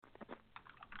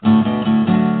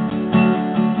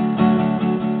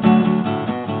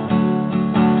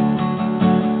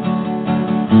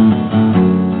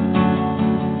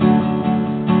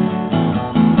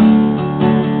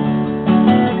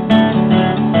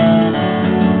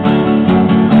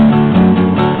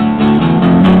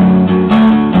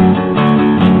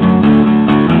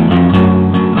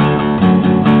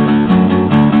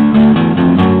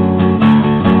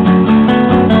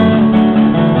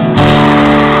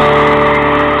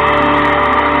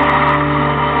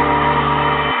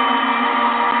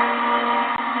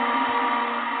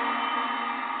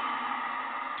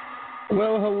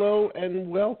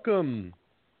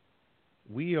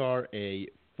We are a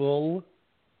full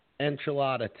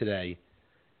enchilada today,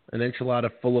 an enchilada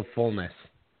full of fullness.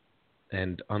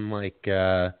 And unlike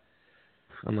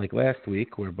last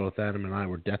week, where both Adam and I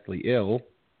were deathly ill,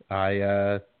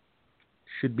 I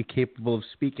should be capable of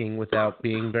speaking without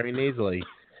being very nasally.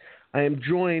 I am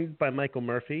joined by Michael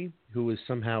Murphy, who was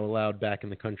somehow allowed back in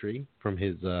the country from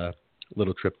his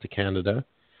little trip to Canada.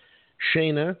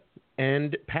 Shayna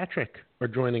and Patrick are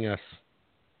joining us.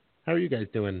 How are you guys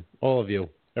doing? All of you.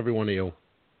 Every one of you.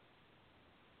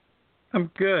 I'm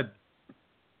good.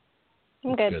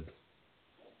 I'm good.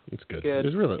 It's good. Good.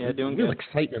 There's really, doing real good.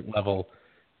 excitement level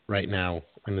right now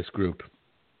in this group.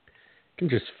 I can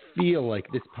just feel like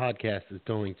this podcast is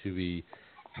going to be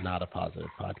not a positive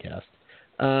podcast.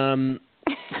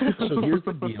 So here's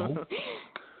the deal.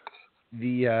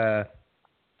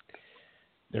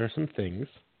 There are some things.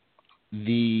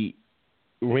 The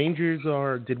Rangers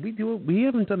are. Did we do it? We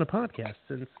haven't done a podcast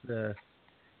since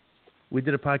we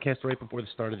did a podcast right before the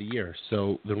start of the year.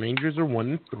 So the Rangers are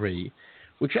 1-3,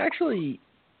 which actually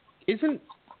isn't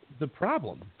the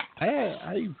problem.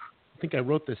 I think I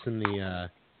wrote this in the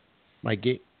my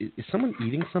game. Is someone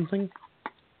eating something?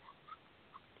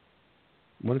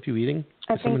 One of you eating?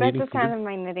 I think that's the sound of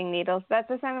my knitting needles. That's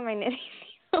the sound of my knitting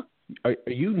needles. Are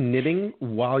you knitting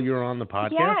while you're on the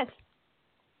podcast?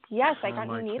 Yes, I got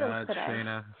my new needles God, today.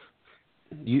 Shayna.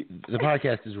 The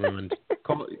podcast is ruined.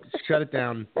 Shut it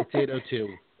down. It's 8:02.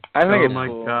 I think it's my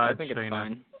cool. God, I think Shayna. it's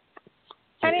fine.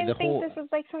 I didn't think this was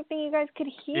like something you guys could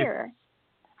hear.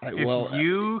 If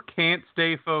you can't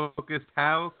stay focused,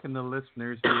 how can the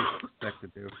listeners be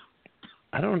expected to?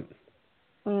 I don't.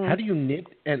 How do you knit?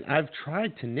 And I've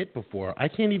tried to knit before. I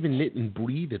can't even knit and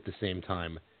breathe at the same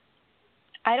time.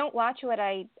 I don't watch what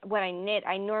I knit.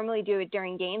 I normally do it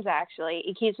during games. Actually,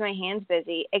 it keeps my hands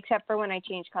busy. Except for when I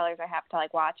change colors, I have to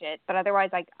watch it. But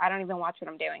otherwise, I don't even watch what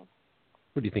I'm doing.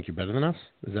 What do you think? You're better than us?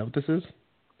 Is that what this is?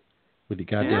 With the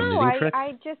goddamn knitting trick?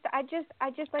 I just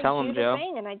Tell do him, the Joe.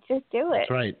 thing, and I just do it. That's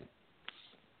right.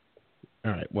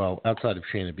 All right. Well, outside of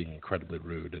Shayna being incredibly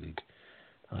rude, and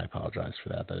I apologize for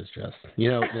that. That is just,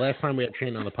 the last time we had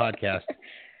Shayna on the podcast,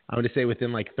 I would say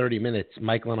within 30 minutes,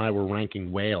 Michael and I were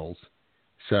ranking whales.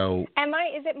 So.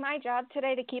 Is it my job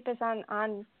today to keep us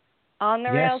on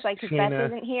the rails? Because Beth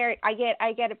isn't here. I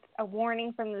get a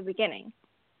warning from the beginning.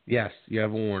 Yes, you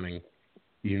have a warning.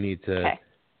 You need to. Okay.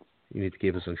 You need to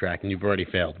keep us on track, and you've already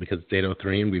failed because it's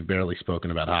 8:03 and we've barely spoken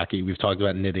about hockey. We've talked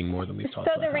about knitting more than we've talked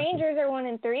about So the Rangers hockey. are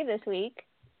 1-3 this week.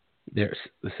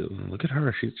 Look at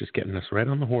her. She's just getting us right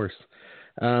on the horse.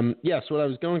 Yes, what I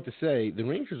was going to say, the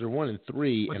Rangers are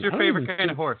 1-3. What's your favorite kind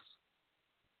of horse?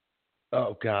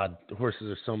 Oh, God. The horses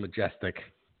are so majestic.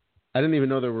 I didn't even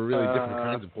know there were really different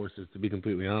kinds of horses, to be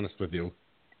completely honest with you.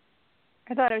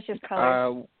 I thought it was just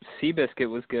colors. Seabiscuit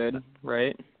was good,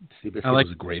 right? Seabiscuit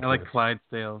was a great I horse. like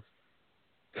Clydesdales.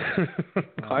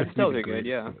 Clydesdales are good,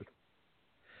 yeah.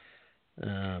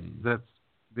 That's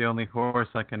the only horse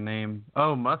I can name.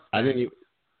 Oh, Mustang. I didn't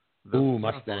even...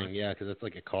 Mustang, yeah, because that's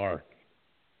like a car.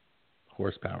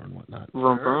 Horsepower and whatnot.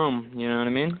 Vroom, vroom, you know what I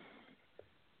mean?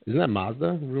 Isn't that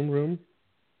Mazda? Vroom, vroom?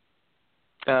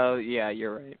 Oh, yeah,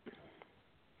 you're right.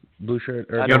 Blue shirt.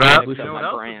 I You don't know know what if that's my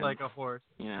else brand. is like a horse?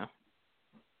 Yeah.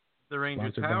 The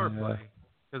Rangers Sponsored power by, play.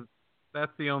 Because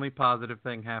that's the only positive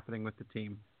thing happening with the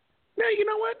team. Yeah, you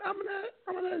know what? I'm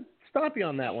gonna stop you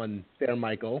on that one there,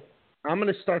 Michael. I'm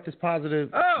gonna start this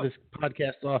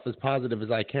podcast off as positive as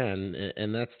I can,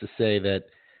 and that's to say that.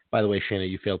 By the way, Shayna,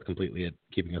 you failed completely at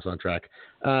keeping us on track.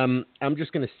 I'm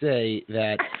just gonna say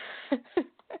that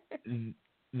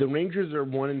the Rangers are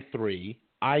 1-3.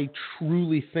 I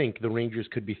truly think the Rangers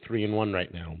could be 3-1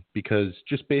 right now because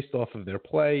just based off of their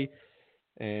play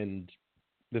and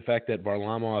the fact that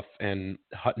Varlamov and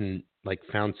Hutton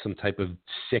found some type of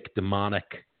sick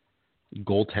demonic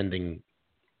goaltending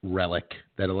relic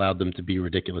that allowed them to be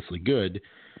ridiculously good.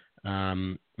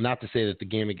 Not to say that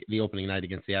the opening night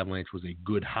against the Avalanche was a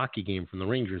good hockey game from the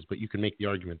Rangers, but you can make the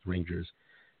argument the Rangers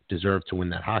deserve to win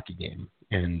that hockey game.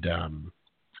 And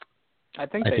I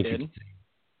think they did.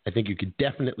 I think you could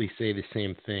definitely say the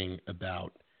same thing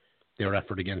about their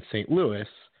effort against St. Louis.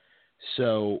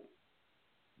 So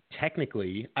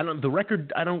technically, I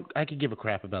could give a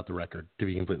crap about the record, to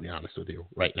be completely honest with you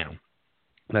right now.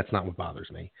 That's not what bothers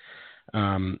me.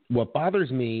 What bothers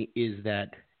me is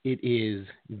that it is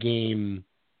game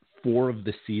 4 of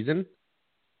the season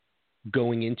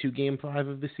going into game 5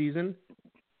 of the season.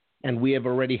 And we have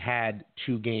already had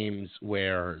 2 games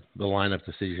where the lineup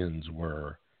decisions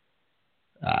were,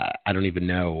 I don't even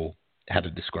know how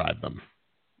to describe them.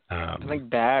 I think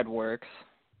bad works.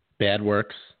 Bad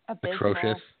works, Abysmal.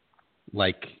 atrocious.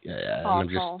 like, I'm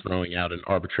just throwing out an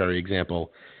arbitrary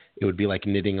example. It would be like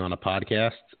knitting on a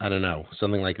podcast. I don't know,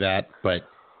 something like that. But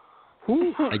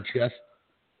when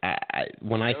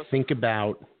I think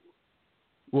about,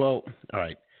 well, all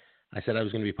right. I said I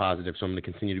was going to be positive, so I'm going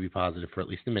to continue to be positive for at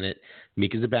least a minute.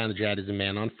 Mika Zibanejad is a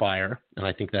man on fire, and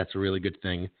I think that's a really good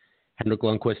thing. Henrik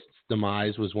Lundqvist's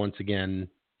demise was once again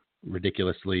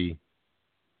ridiculously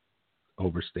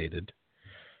overstated.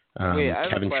 Wait, I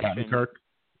have Kevin a question. Shattenkirk.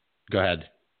 Go ahead.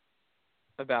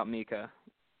 About Mika.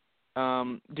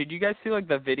 Did you guys see like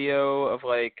the video of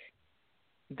like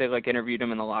they like interviewed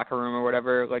him in the locker room or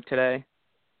whatever like today?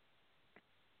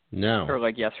 No. Or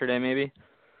like yesterday maybe?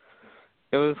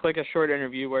 It was like a short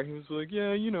interview where he was like,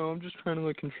 yeah, you know, I'm just trying to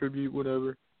like contribute,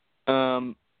 whatever.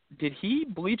 Did he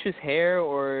bleach his hair,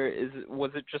 or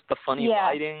was it just the funny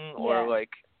lighting, or like?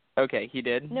 Okay, he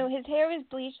did. No, his hair was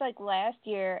bleached like last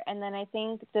year, and then I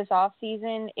think this off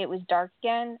season it was dark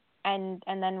again, and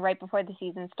then right before the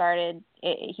season started,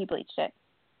 he bleached it.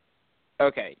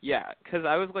 Okay, yeah, because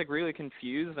I was like really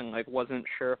confused and like wasn't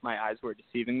sure if my eyes were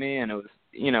deceiving me, and it was,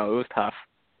 you know, it was tough.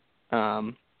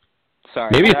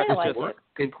 Sorry, maybe that's it's just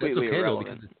completely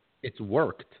irrelevant. Though, because it's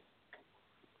worked.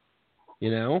 You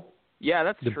know? Yeah,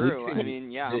 that's true. I mean,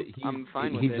 yeah, I'm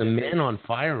fine with it. He's a man on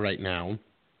fire right now,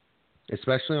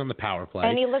 especially on the power play.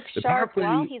 And he looks sharp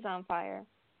while he's on fire.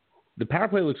 The power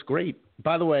play looks great.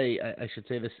 By the way, I should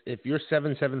say this: if you're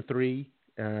 773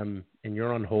 and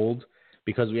you're on hold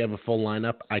because we have a full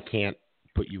lineup, I can't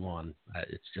put you on.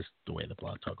 It's just the way the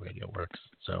Blog Talk Radio works.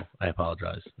 So I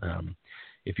apologize.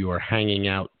 If you are hanging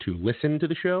out to listen to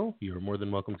the show, you're more than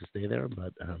welcome to stay there,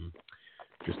 but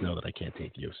just know that I can't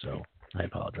take you, so I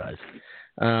apologize.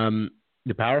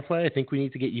 The power play, I think we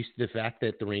need to get used to the fact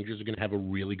that the Rangers are going to have a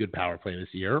really good power play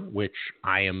this year, which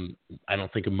I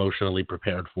don't think emotionally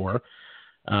prepared for.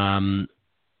 Am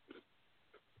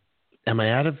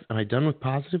I done with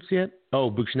positives yet?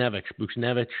 Oh, Buchnevich,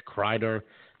 Kreider.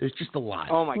 There's just a lot.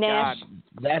 Oh my God.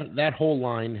 That whole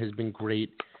line has been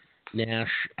great.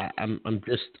 Nash, I'm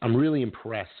really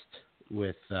impressed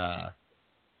with them,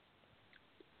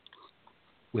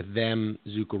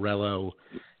 Zuccarello.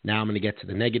 Now I'm going to get to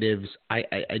the negatives. I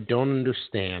don't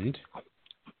understand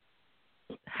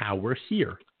how we're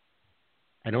here.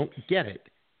 I don't get it.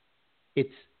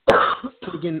 It's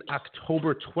friggin'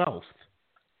 October 12th,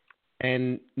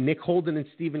 and Nick Holden and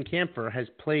Steven Kampfer has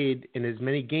played in as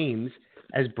many games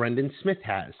as Brendan Smith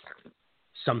has.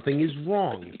 Something is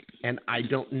wrong, and I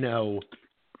don't know.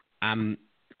 I'm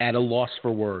at a loss for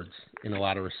words in a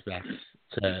lot of respects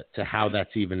to how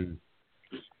that's even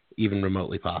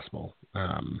remotely possible.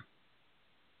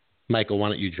 Michael, why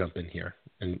don't you jump in here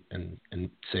and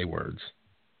say words?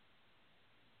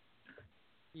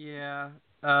 Yeah,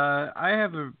 I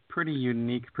have a pretty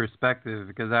unique perspective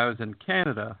because I was in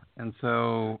Canada, and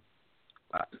so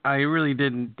I really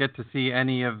didn't get to see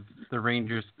any of the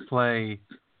Rangers play.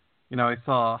 You know, I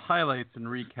saw highlights and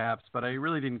recaps, but I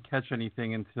really didn't catch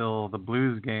anything until the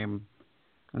Blues game.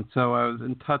 And so I was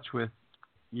in touch with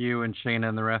you and Shayna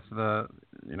and the rest of the,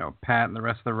 Pat and the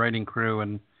rest of the writing crew,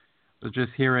 and was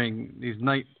just hearing these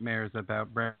nightmares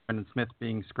about Brendan Smith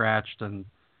being scratched and,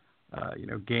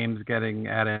 games getting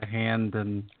out of hand.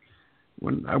 And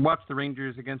when I watched the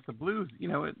Rangers against the Blues,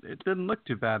 it didn't look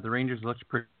too bad. The Rangers looked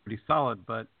pretty solid,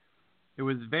 but it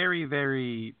was very,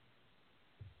 very,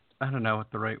 I don't know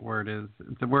what the right word is.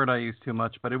 It's a word I use too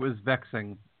much, but it was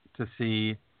vexing to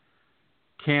see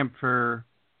Kampfer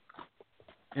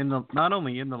not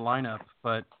only in the lineup,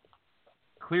 but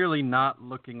clearly not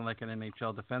looking like an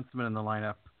NHL defenseman in the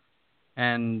lineup.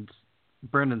 And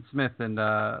Brendan Smith and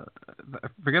I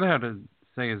forget how to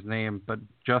say his name, but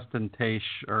Justin Tash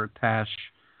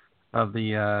of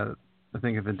the I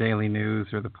think of the Daily News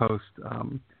or the Post.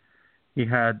 He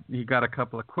got a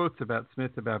couple of quotes about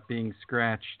Smith about being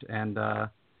scratched, and I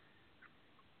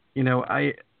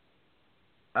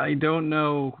don't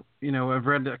know. I've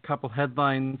read a couple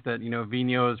headlines that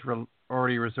Vigneault is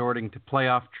already resorting to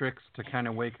playoff tricks to kind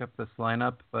of wake up this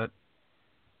lineup, but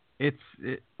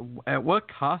at what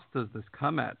cost does this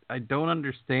come at? I don't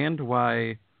understand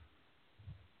why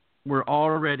we're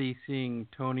already seeing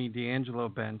Tony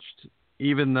DeAngelo benched,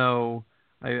 even though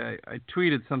I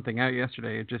tweeted something out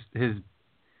yesterday. It just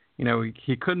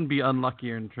he couldn't be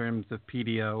unluckier in terms of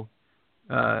PDO.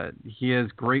 He has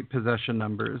great possession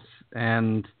numbers,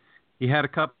 and he had a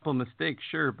couple mistakes,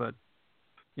 sure, but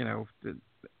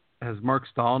has Mark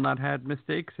Stahl not had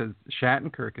mistakes? Has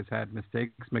Shattenkirk has had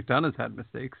mistakes? McDonough's had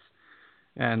mistakes,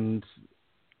 and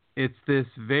it's this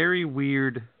very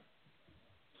weird.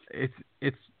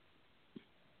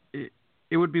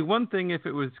 It would be one thing if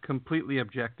it was completely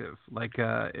objective, like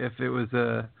if it was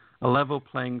a a level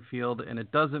playing field, and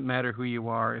it doesn't matter who you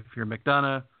are. If you're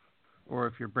McDonough, or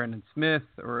if you're Brendan Smith,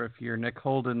 or if you're Nick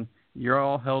Holden, you're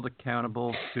all held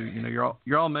accountable to,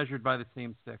 you're all measured by the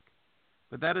same stick.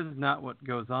 But that is not what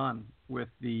goes on with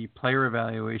the player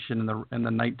evaluation and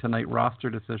the night-to-night roster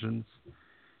decisions.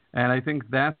 And I think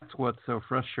that's what's so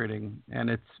frustrating. And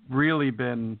it's really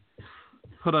been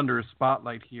put under a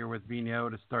spotlight here with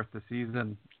Vigneault to start the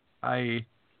season. I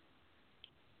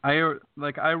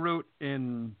wrote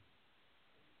in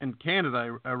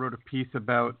Canada, I wrote a piece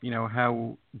about,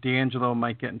 how DeAngelo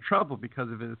might get in trouble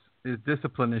because of his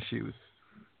discipline issues.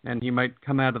 And he might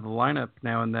come out of the lineup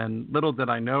now and then. Little did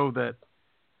I know that,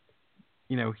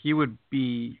 he would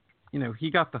be,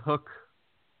 he got the hook,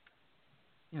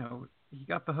 he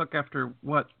got the hook after,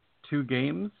 2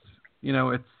 games?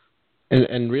 It's...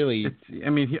 And really...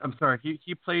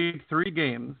 He played 3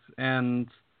 games, and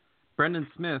Brendan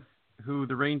Smith, who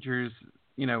the Rangers,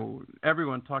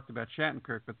 everyone talked about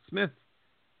Shattenkirk, but Smith,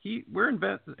 we're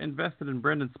invested in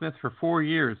Brendan Smith for 4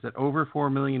 years at over $4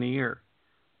 million a year.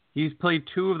 He's played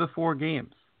 2 of the 4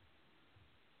 games.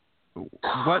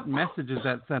 What message is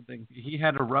that sending? He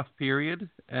had a rough period,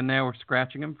 and now we're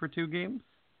scratching him for 2 games?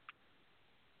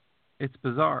 It's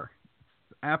bizarre.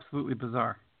 It's absolutely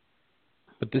bizarre.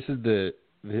 But this is the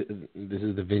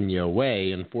Vigneault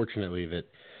way, unfortunately, that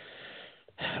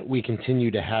we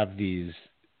continue to have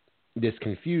this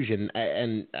confusion.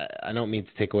 And I don't mean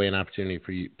to take away an opportunity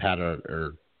for you, Pat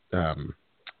or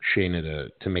Shayna,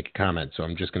 to make a comment. So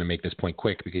I'm just going to make this point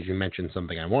quick because you mentioned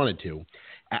something I wanted to.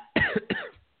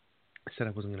 I said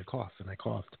I wasn't going to cough, and I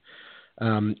coughed.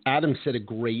 Adam said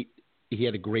he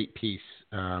had a great piece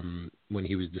when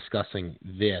he was discussing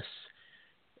this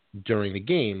during the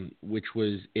game, which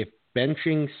was if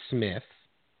benching Smith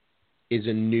is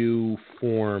a new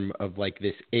form of like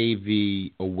this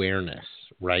AV awareness,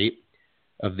 right?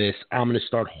 Of this, I'm going to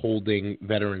start holding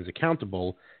veterans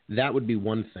accountable. That would be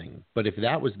one thing. But if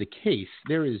that was the case,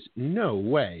 there is no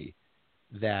way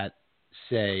that,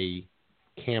 say,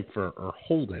 Kampfer or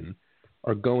Holden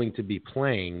are going to be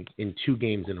playing in 2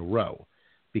 games in a row,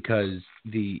 because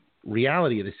the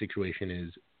reality of the situation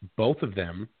is both of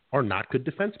them are not good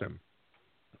defensemen.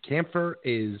 Kampfer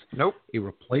is a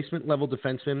replacement level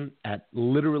defenseman at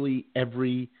literally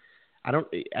every.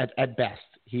 At best,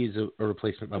 he's a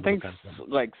replacement level defenseman.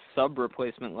 Like sub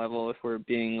replacement level, if we're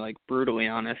being like brutally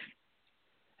honest.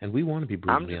 And we want to be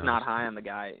brutally honest. I'm just not high on the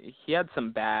guy. He had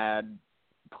some bad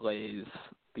plays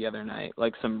the other night,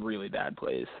 like some really bad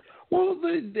plays. Well,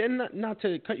 then not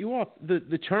to cut you off,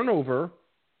 the turnover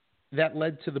that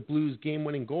led to the Blues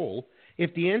game-winning goal.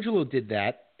 If DeAngelo did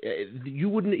that, he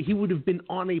would have been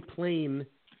on a plane.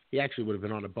 He actually would have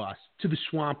been on a bus to the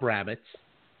Swamp Rabbits.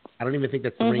 I don't even think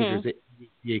that's the Rangers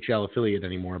DHL affiliate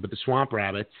anymore, but the Swamp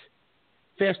Rabbits,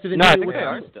 faster than I think they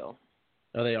are still.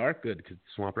 Oh, they are? Good, because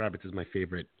Swamp Rabbits is my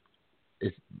favorite.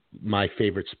 Is my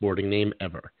favorite sporting name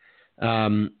ever.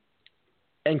 And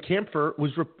Kampfer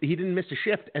he didn't miss a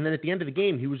shift, and then at the end of the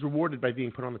game, he was rewarded by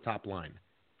being put on the top line.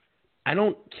 I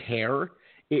don't care.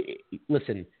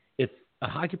 Listen, if a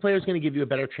hockey player is going to give you a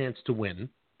better chance to win,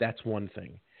 that's one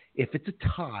thing. If it's a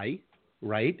tie,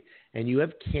 right, and you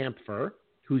have Kampfer,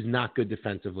 who's not good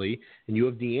defensively, and you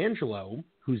have DeAngelo,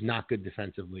 who's not good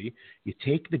defensively, you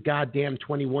take the goddamn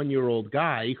 21-year-old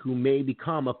guy who may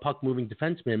become a puck-moving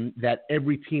defenseman that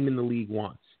every team in the league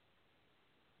wants.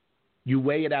 You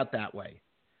weigh it out that way.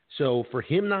 So for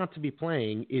him not to be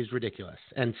playing is ridiculous.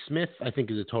 And Smith, I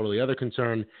think, is a totally other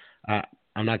concern.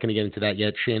 I'm not going to get into that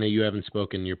yet. Shayna, you haven't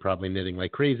spoken. You're probably knitting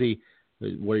like crazy.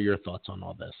 What are your thoughts on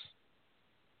all this?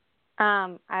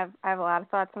 I have a lot of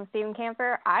thoughts on Steven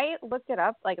Kampfer. I looked it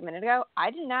up like a minute ago.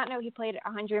 I did not know he played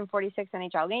 146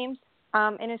 NHL games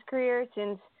in his career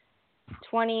since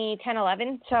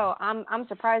 2010-11. So I'm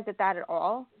surprised at that at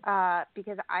all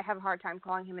because I have a hard time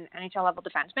calling him an NHL level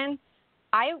defenseman.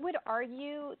 I would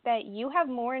argue that you have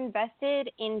more invested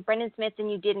in Brendan Smith than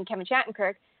you did in Kevin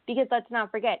Shattenkirk, because let's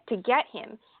not forget, to get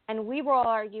him, and we were all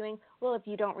arguing, well, if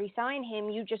you don't re-sign him,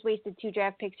 you just wasted 2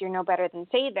 draft picks, you're no better than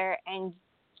Sather, and,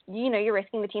 you're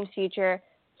risking the team's future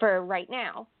for right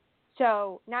now.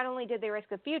 So not only did they risk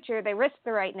the future, they risked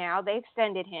the right now, they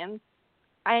extended him,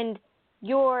 and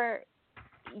you're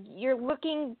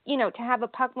looking, to have a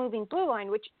puck-moving blue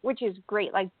line, which is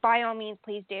great. Like, by all means,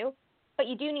 please do. But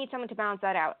you do need someone to balance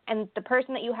that out. And the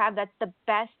person that you have that's the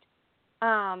best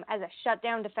as a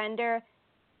shutdown defender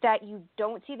that you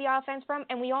don't see the offense from,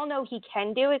 and we all know he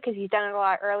can do it because he's done it a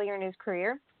lot earlier in his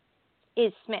career,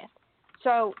 is Smith.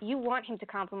 So you want him to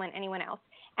complement anyone else.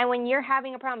 And when you're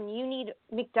having a problem, you need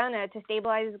McDonough to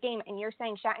stabilize his game, and you're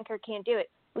saying Shattenkirk can't do it.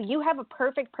 Well, you have a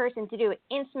perfect person to do it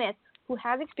in Smith, who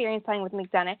has experience playing with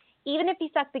McDonough. even if he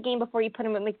sucks the game before you put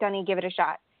him with McDonough and give it a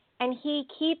shot. And he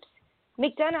keeps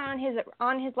McDonough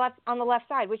on the left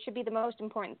side, which should be the most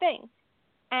important thing.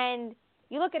 And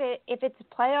you look at it, if it's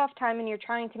playoff time and you're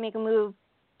trying to make a move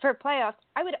for playoffs,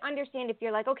 I would understand if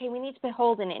you're like, okay, we need to put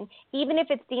Holden in. Even if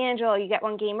it's D'Angelo, you get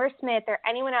one game, or Smith, or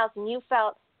anyone else, and you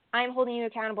felt, I'm holding you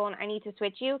accountable and I need to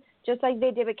switch you, just like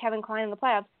they did with Kevin Kline in the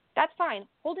playoffs, that's fine.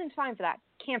 Holden's fine for that.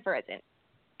 Camphor isn't.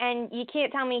 And you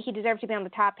can't tell me he deserved to be on the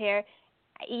top pair.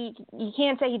 You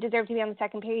can't say he deserved to be on the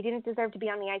second pair. He didn't deserve to be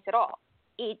on the ice at all.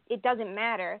 It doesn't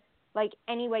matter, like,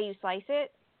 any way you slice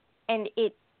it. And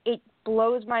it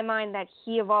blows my mind that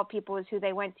he, of all people, is who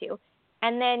they went to.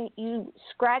 And then you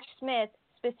scratch Smith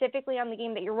specifically on the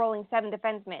game that you're rolling 7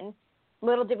 defensemen.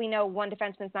 Little did we know one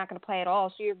defenseman's not going to play at all,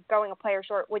 so you're going a player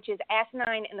short, which is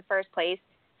asinine in the first place,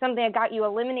 something that got you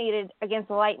eliminated against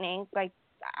the Lightning. Like,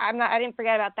 I didn't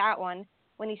forget about that one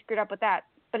when he screwed up with that.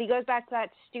 But he goes back to that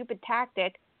stupid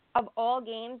tactic of all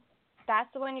games. That's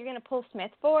the one you're going to pull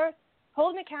Smith for.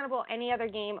 Hold him accountable any other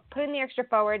game. Put in the extra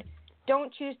forward.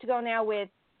 Don't choose to go now with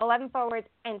 11 forwards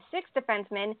and 6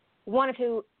 defensemen, one of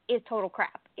who is total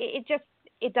crap. It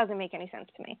doesn't make any sense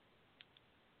to me.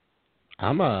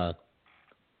 I'm not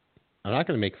going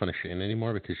to make fun of Shane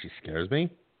anymore because she scares me.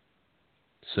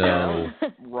 So,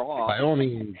 Raw. by all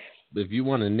means, if you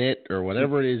want to knit or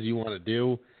whatever it is you want to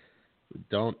do,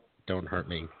 don't hurt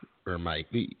me or Mike.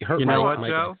 Hurt you know Mike, what,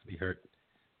 Mike Joe? has to be hurt.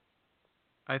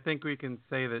 I think we can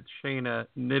say that Shayna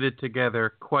knitted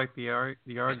together quite the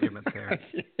argument there.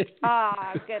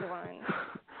 Good one.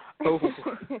 Oh.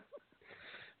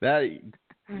 That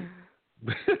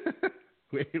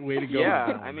way to go.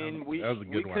 Yeah, I mean, we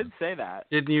one. could say that.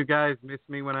 Didn't you guys miss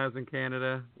me when I was in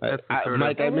Canada? That's the sort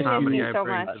Mike, of comedy I so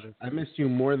bring much. to this. I missed you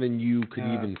more than you could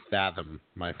even fathom,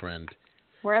 my friend.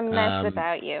 We're a mess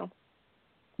without you.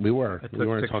 We weren't took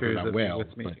talking pictures about of whales,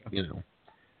 with me. but you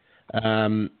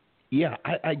know. Yeah,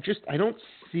 I don't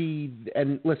see.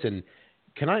 And listen,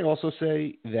 can I also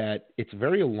say that it's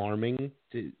very alarming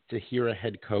to hear a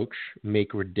head coach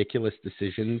make ridiculous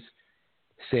decisions,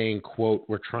 saying, "quote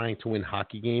We're trying to win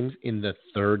hockey games in the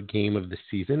 3rd game of the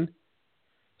season."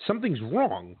 Something's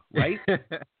wrong, right?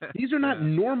 These are not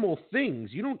normal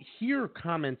things. You don't hear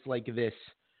comments like this.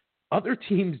 Other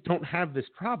teams don't have this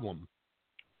problem.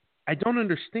 I don't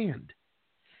understand.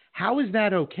 How is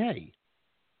that okay?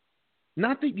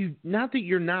 Not that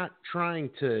you're not trying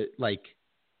to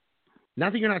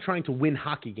win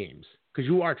hockey games, because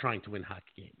you are trying to win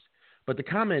hockey games. But the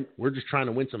comment, "we're just trying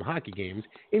to win some hockey games,"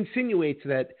 insinuates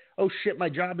that, oh shit, my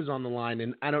job is on the line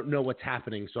and I don't know what's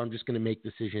happening, so I'm just going to make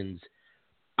decisions.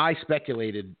 I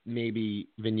speculated maybe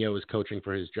Vigneault is coaching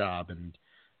for his job, and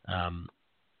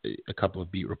a couple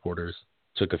of beat reporters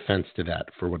took offense to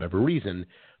that for whatever reason.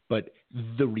 But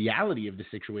the reality of the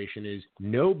situation is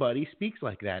nobody speaks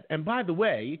like that. And by the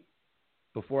way,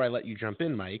 before I let you jump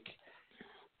in, Mike,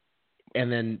 and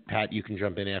then Pat, you can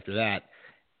jump in after that.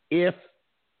 If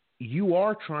you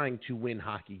are trying to win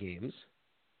hockey games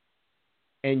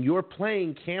and you're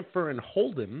playing Camphor and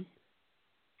Holden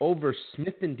over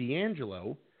Smith and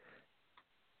D'Angelo,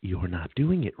 you're not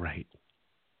doing it right.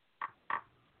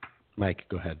 Mike,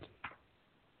 go ahead.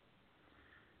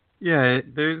 Yeah,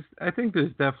 I think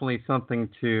there's definitely something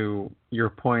to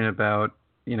your point about,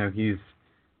 you know,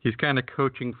 he's kind of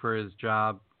coaching for his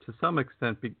job to some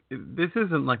extent. This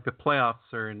isn't like the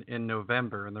playoffs are in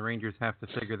November and the Rangers have to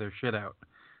figure their shit out.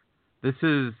 This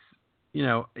is, you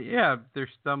know, yeah, they're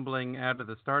stumbling out of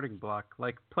the starting block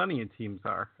like plenty of teams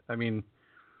are. I mean,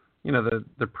 you know,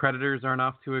 the Predators aren't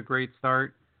off to a great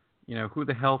start. You know, who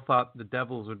the hell thought the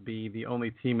Devils would be the only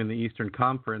team in the Eastern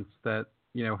Conference that,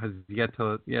 you know, has yet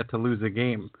to lose a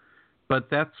game? But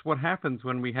that's what happens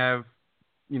when we have,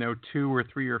 you know, 2 or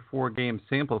 3 or 4 game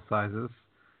sample sizes.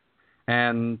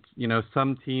 And, you know,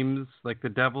 some teams like the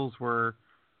Devils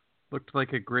looked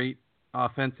like a great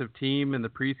offensive team in the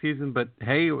preseason, but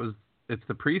hey, it's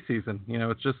the preseason. You know,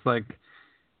 it's just like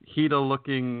Hida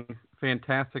looking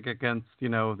fantastic against, you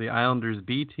know, the Islanders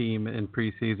B team in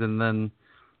preseason. Then,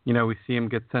 you know, we see him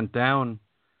get sent down.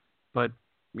 But,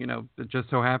 you know, it just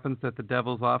so happens that the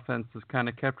Devils offense has kind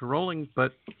of kept rolling,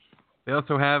 but they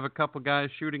also have a couple guys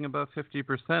shooting above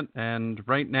 50%. And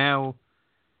right now,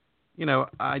 you know,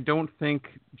 I don't think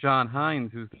John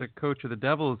Hines, who's the coach of the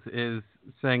Devils, is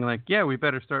saying like, yeah, we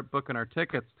better start booking our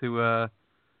tickets to,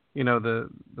 you know, the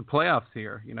playoffs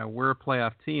here. You know, we're a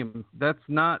playoff team. That's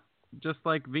not, just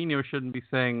like Vigneault shouldn't be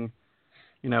saying,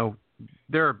 you know,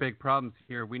 there are big problems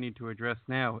here we need to address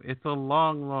now. It's a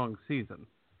long, long season.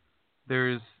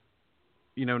 There's,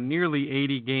 you know, nearly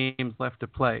 80 games left to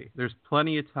play. There's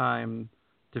plenty of time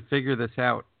to figure this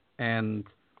out. And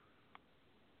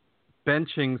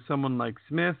benching someone like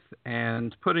Smith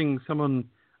and putting someone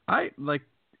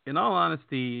in all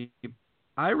honesty,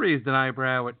 I raised an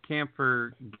eyebrow at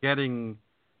Kampfer getting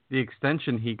the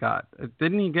extension he got.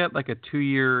 Didn't he get like a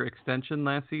 2-year extension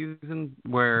last season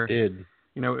where it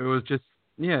was just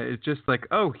it's just like,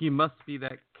 oh, he must be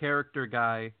that character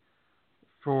guy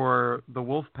for the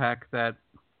Wolfpack that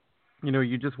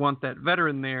you just want that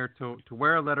veteran there to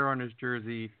wear a letter on his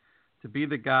jersey, to be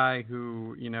the guy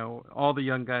who, all the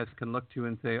young guys can look to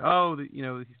and say, oh,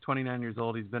 he's 29 years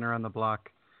old, he's been around the block,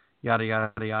 yada,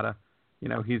 yada, yada.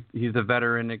 He's a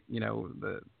veteran,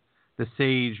 the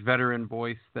sage veteran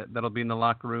voice that'll be in the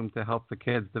locker room to help the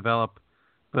kids develop.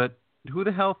 But who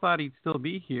the hell thought he'd still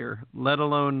be here, let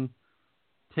alone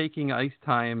taking ice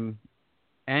time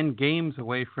and games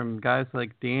away from guys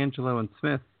like D'Angelo and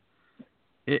Smith?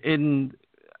 And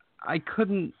I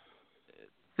couldn't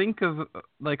think of,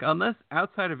 unless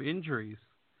outside of injuries,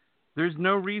 there's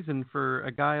no reason for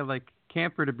a guy like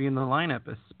Kampfer to be in the lineup,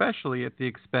 especially at the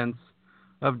expense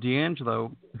of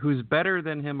D'Angelo, who's better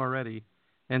than him already,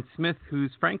 and Smith,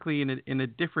 who's frankly in a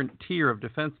different tier of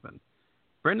defensemen.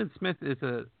 Brendan Smith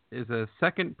is a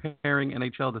second pairing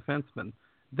NHL defenseman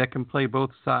that can play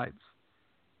both sides.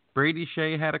 Brady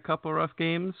Shea had a couple rough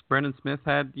games. Brendan Smith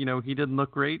had, he didn't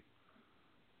look great,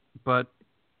 but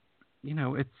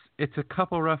it's a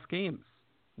couple rough games.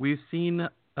 We've seen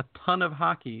a ton of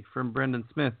hockey from Brendan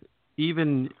Smith,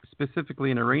 even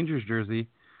specifically in a Rangers jersey,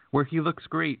 where he looks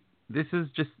great. This is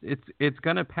just, it's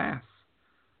going to pass.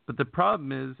 But the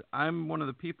problem is, I'm one of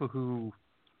the people who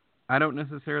I don't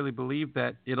necessarily believe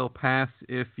that it'll pass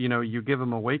if, you give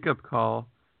him a wake-up call,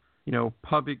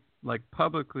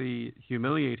 publicly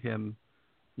humiliate him,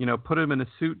 put him in a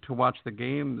suit to watch the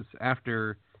games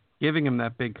after giving him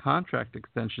that big contract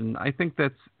extension. I think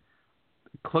that's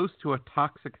close to a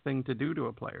toxic thing to do to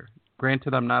a player.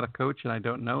 Granted, I'm not a coach and I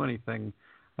don't know anything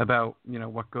about,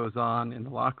 what goes on in the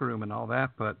locker room and all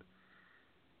that, but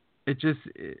it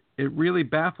really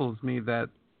baffles me that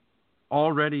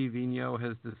already Vigneault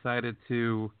has decided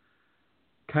to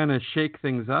kind of shake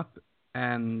things up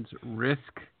and risk,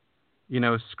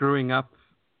 screwing up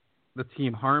the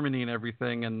team harmony and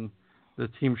everything and the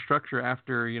team structure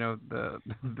after, the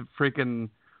freaking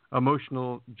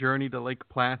emotional journey to Lake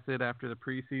Placid after the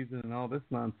preseason and all this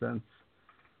nonsense.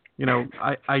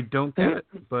 I don't get it,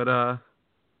 but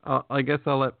I guess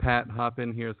I'll let Pat hop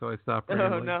in here so I stop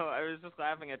rambling. No, I was just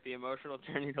laughing at the emotional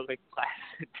journey to Lake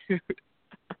Placid, dude.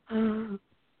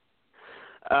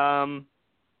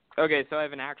 Okay, so I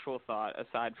have an actual thought,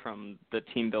 aside from the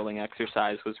team-building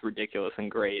exercise was ridiculous and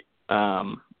great,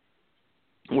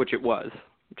 which it was,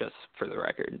 just for the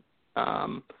record.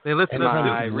 They lifted up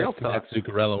my real thought.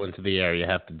 Zuccarello into the air, you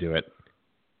have to do it.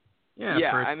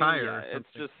 Yeah, for a tire. It's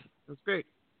just... It's great.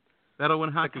 That'll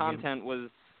win hockey games. The content was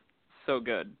so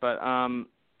good. But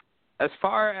as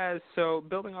far as,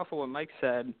 building off of what Mike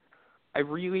said, I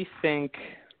really think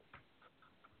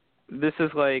this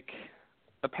is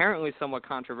apparently somewhat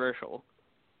controversial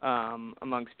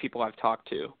amongst people I've talked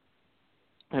to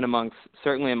and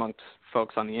certainly amongst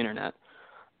folks on the internet.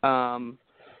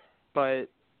 But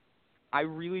I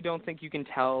really don't think you can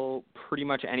tell pretty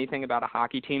much anything about a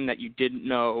hockey team that you didn't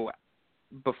know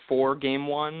before game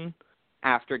 1,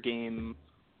 after game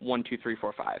 1, 2, 3,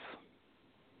 4, 5.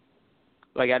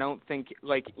 I don't think,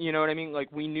 you know what I mean?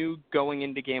 We knew going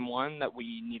into game 1 that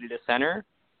we needed a center,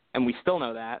 and we still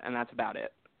know that, and that's about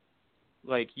it.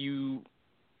 You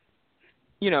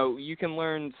can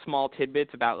learn small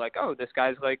tidbits about, this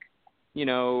guy's,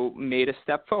 made a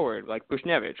step forward, like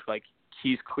Buchnevich.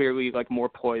 He's clearly, more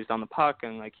poised on the puck,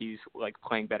 and, he's,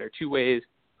 playing better two ways,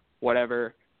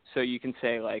 whatever. So you can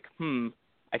say,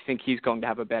 I think he's going to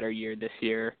have a better year this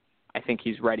year. I think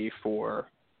he's ready for,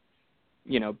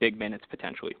 big minutes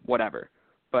potentially, whatever.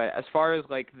 But as far as,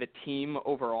 the team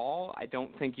overall, I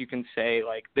don't think you can say,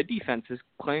 the defense is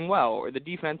playing well or the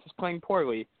defense is playing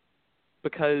poorly,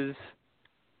 because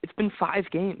it's been 5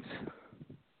 games.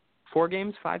 4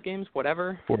 games, 5 games,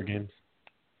 whatever. 4 games.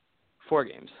 4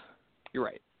 games. You're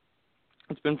right.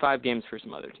 It's been 5 games for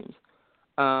some other teams.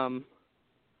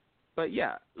 But,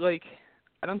 yeah,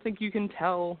 I don't think you can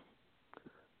tell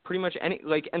pretty much any,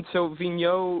 and so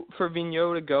Vigneault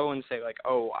to go and say,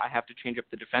 oh, I have to change up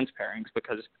the defense pairings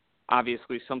because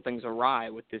obviously something's awry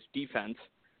with this defense,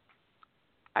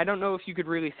 I don't know if you could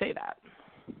really say that.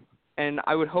 And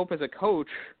I would hope as a coach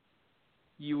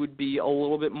you would be a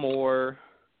little bit more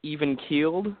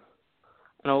even-keeled and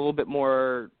a little bit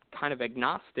more kind of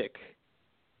agnostic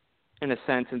in a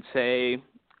sense and say,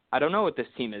 I don't know what this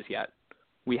team is yet.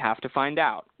 We have to find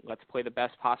out. Let's play the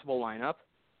best possible lineup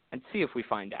and see if we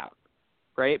find out.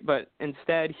 right? But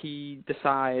instead he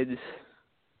decides,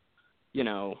 you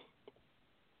know,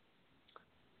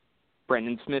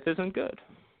 Brendan Smith isn't good.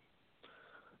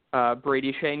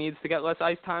 Brady Shea needs to get less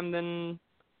ice time than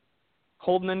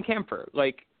Holden and Kampfer.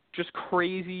 Like, just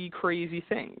crazy, crazy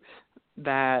things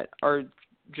that are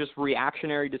just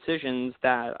reactionary decisions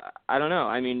that, I don't know.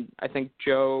 I mean, I think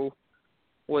Joe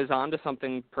was onto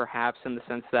something perhaps in the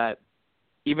sense that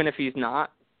even if he's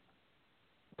not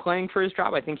playing for his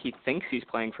job, I think he thinks he's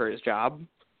playing for his job,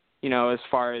 you know, as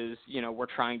far as, you know, we're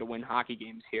trying to win hockey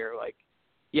games here. Like,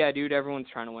 yeah, dude, everyone's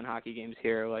trying to win hockey games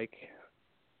here. Like,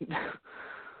 it's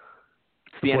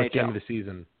the Fourth NHL. game of the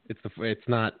season. It's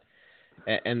not,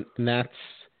 and that's,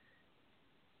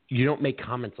 you don't make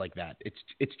comments like that.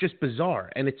 It's just bizarre,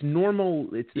 and it's normal.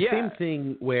 It's the same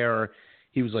thing where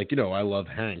he was like, you know, I love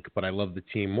Hank, but I love the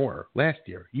team more last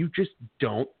year. You just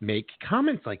don't make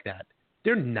comments like that.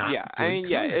 They're not. Yeah, I mean,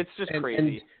 yeah, it's just crazy.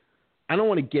 And I don't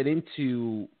want to get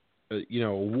into, you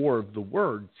know, a war of the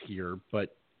words here,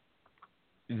 but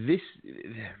this.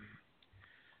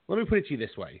 Let me put it to you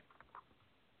this way.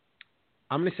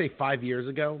 I'm going to say 5 years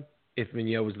ago, if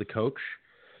Vigneault was the coach,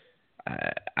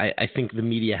 I think the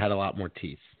media had a lot more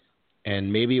teeth.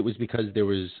 And maybe it was because there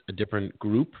was a different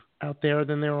group out there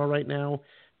than there are right now.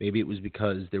 Maybe it was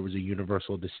because there was a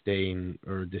universal disdain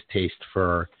or distaste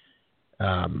for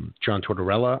John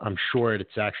Tortorella. I'm sure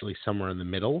it's actually somewhere in the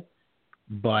middle.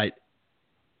 But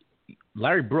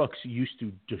Larry Brooks used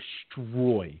to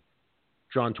destroy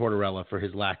John Tortorella for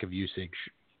his lack of usage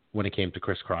when it came to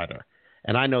Chris Kreider.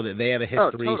 And I know that they have a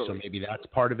history, so maybe that's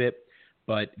part of it.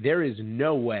 But there is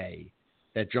no way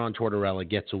that John Tortorella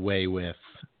gets away with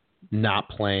not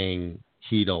playing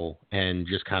Chytil and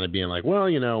just kind of being like, well,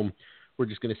 you know, we're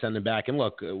just going to send him back. And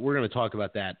look, we're going to talk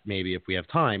about that maybe if we have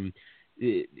time.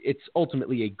 It's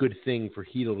ultimately a good thing for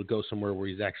Chytil to go somewhere where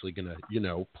he's actually going to, you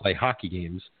know, play hockey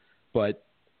games. But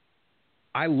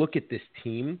I look at this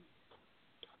team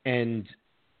and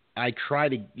I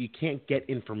you can't get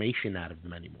information out of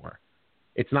them anymore.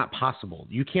 It's not possible.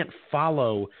 You can't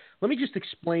follow. Let me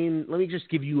just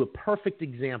give you a perfect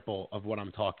example of what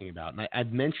I'm talking about. And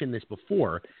I've mentioned this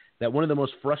before, that one of the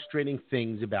most frustrating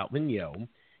things about Vigneault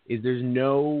is there's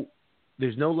no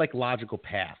like logical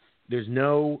path. There's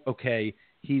no, okay,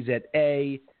 he's at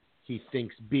A, he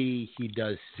thinks B, he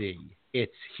does C.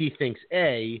 It's he thinks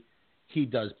A, he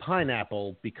does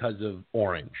pineapple because of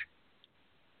orange.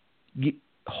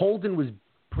 Holden was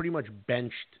pretty much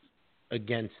benched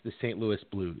against the St. Louis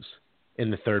Blues in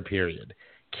the third period.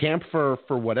 Kampfer,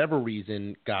 for whatever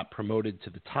reason, got promoted to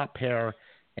the top pair,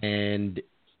 and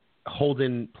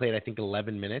Holden played, I think,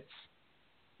 11 minutes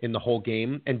in the whole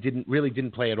game and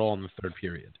didn't play at all in the third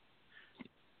period.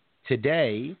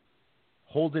 Today,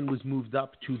 Holden was moved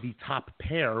up to the top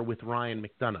pair with Ryan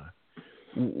McDonough.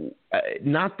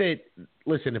 Not that,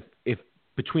 listen, if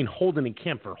between Holden and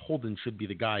Kampfer, Holden should be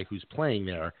the guy who's playing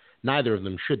there. Neither of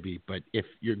them should be, but if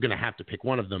you're going to have to pick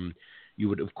one of them, you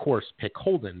would, of course, pick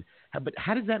Holden. But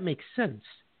how does that make sense?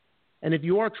 And if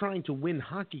you are trying to win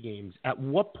hockey games, at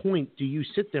what point do you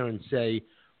sit there and say,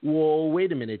 well,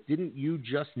 wait a minute, didn't you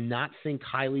just not think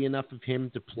highly enough of him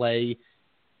to play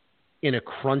in a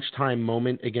crunch time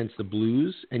moment against the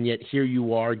Blues, and yet here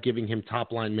you are giving him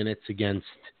top-line minutes against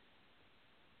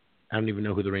 – I don't even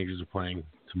know who the Rangers are playing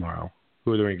tomorrow.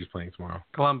 Who are the Rangers playing tomorrow?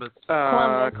 Columbus.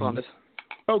 Columbus.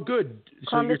 Oh, good. So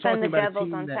Columbus you're talking and the about Devils a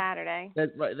team on Saturday.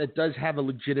 that does have a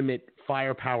legitimate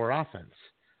firepower offense.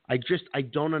 I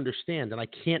don't understand, and I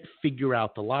can't figure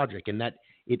out the logic, and that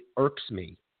it irks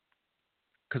me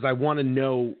because I want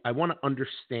to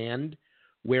understand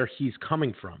where he's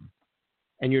coming from,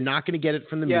 and you're not going to get it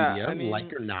from the media,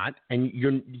 like or not, and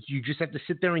you just have to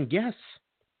sit there and guess.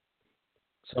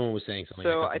 Someone was saying something.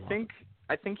 So I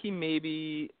think he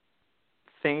maybe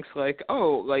thinks like,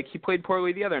 oh, like he played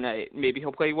poorly the other night. Maybe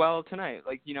he'll play well tonight.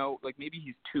 Like, you know, like maybe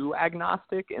he's too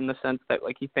agnostic in the sense that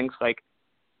like he thinks like,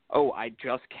 oh, I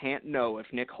just can't know if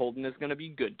Nick Holden is going to be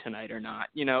good tonight or not.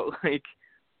 You know, like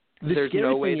there's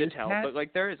no way to tell, but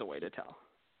like there is a way to tell.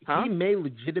 Huh? He may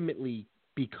legitimately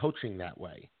be coaching that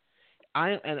way.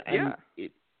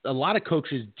 A lot of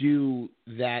coaches do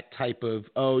that type of,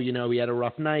 oh, you know, he had a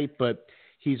rough night, but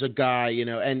he's a guy, you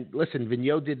know. And listen,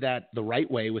 Vigneault did that the right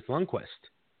way with Lundqvist.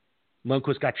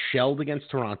 Lundqvist got shelled against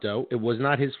Toronto. It was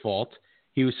not his fault.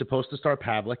 He was supposed to start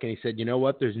Pavlik, and he said, you know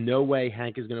what, there's no way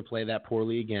Hank is going to play that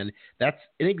poorly again. That's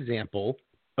an example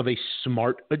of a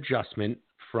smart adjustment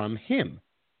from him.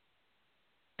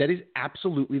 That is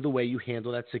absolutely the way you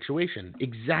handle that situation,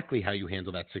 exactly how you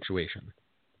handle that situation.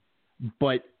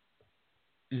 But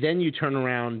then you turn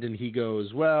around and he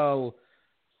goes, well,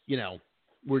 you know,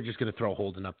 we're just going to throw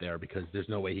Holden up there because there's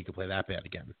no way he could play that bad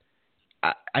again.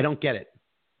 I don't get it.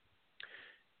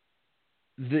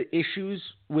 The issues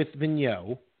with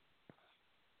Vigneault,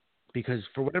 because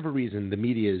for whatever reason, the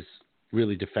media is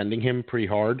really defending him pretty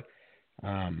hard.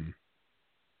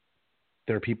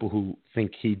 There are people who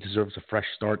think he deserves a fresh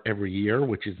start every year,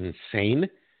 which is insane.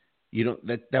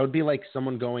 That would be like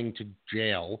someone going to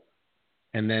jail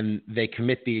and then they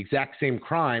commit the exact same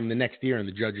crime the next year and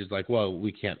the judge is like, well,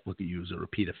 we can't look at you as a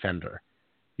repeat offender.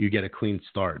 You get a clean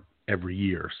start every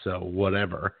year, so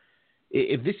whatever.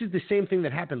 If this is the same thing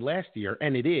that happened last year,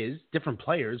 and it is, different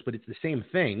players, but it's the same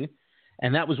thing,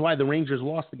 and that was why the Rangers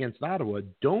lost against Ottawa,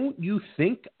 don't you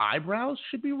think eyebrows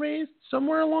should be raised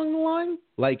somewhere along the line?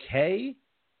 Like, hey,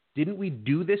 didn't we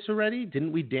do this already?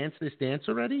 Didn't we dance this dance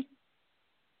already?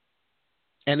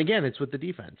 And again, it's with the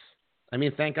defense. I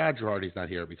mean, thank God Girardi's not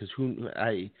here because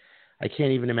I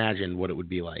can't even imagine what it would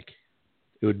be like.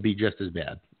 It would be just as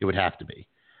bad. It would have to be.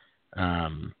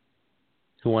 Does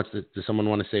someone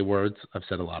want to say words? I've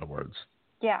said a lot of words.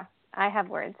 Yeah, I have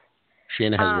words.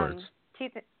 Shayna has words.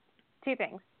 Two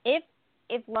things. If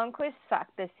Lundqvist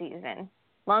sucked this season,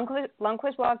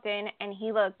 Lundqvist walked in and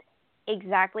he looked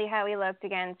exactly how he looked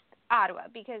against Ottawa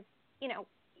because,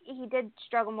 he did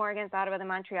struggle more against Ottawa than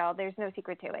Montreal. There's no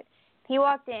secret to it. He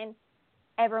walked in,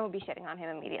 everyone would be shitting on him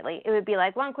immediately. It would be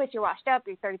like, Lundqvist, you're washed up,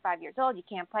 you're 35 years old, you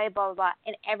can't play, blah, blah, blah,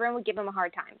 and everyone would give him a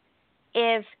hard time.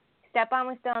 If Stepan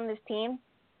was still on this team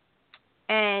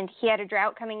and he had a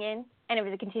drought coming in and it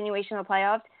was a continuation of the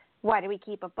playoffs, why do we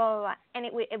keep a blah, blah, blah? And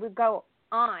it would go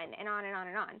on and on and on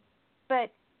and on.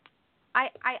 But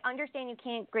I understand you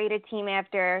can't grade a team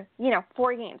after,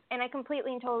 4 games, and I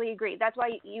completely and totally agree. That's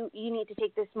why you need to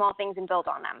take the small things and build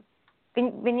on them.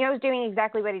 Vigneault's doing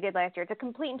exactly what he did last year. It's a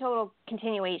complete and total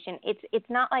continuation. It's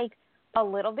not like a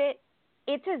little bit.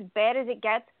 It's as bad as it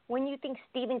gets when you think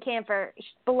Steven Kampfer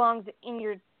belongs at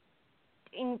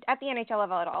the NHL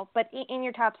level at all, but in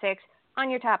your top 6, on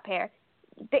your top pair.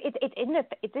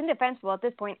 It's indefensible at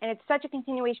this point, and it's such a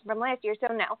continuation from last year. So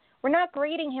no, we're not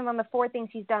grading him on the 4 things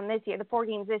he's done this year, the 4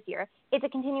 games this year. It's a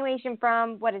continuation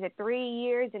from 3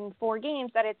 years and 4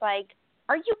 games that it's like,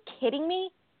 are you kidding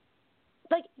me?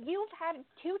 Like, you've had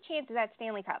 2 chances at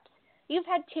Stanley Cups. You've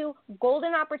had 2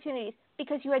 golden opportunities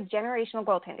because you had generational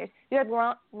goaltenders. You had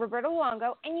Roberto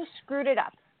Luongo, and you screwed it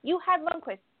up. You had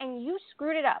Lundqvist, and you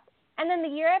screwed it up. And then the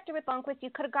year after with Lundqvist, you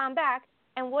could have gone back.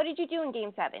 And what did you do in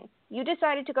Game 7? You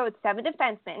decided to go with 7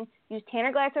 defensemen, use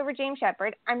Tanner Glass over James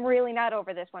Shepherd. I'm really not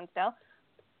over this one still.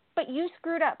 But you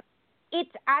screwed up.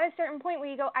 It's at a certain point where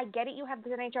you go, I get it, you have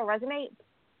the NHL resume,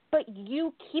 but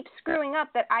you keep screwing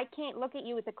up that I can't look at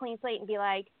you with a clean slate and be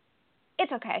like,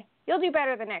 it's okay. You'll do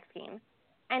better the next game.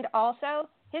 And also,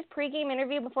 his pregame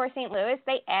interview before St. Louis,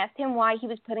 they asked him why he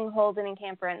was putting Holden and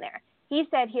Kampfer in there. He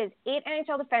said he has 8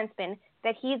 NHL defensemen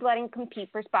that he's letting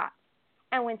compete for spots.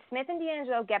 And when Smith and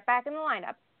DeAngelo get back in the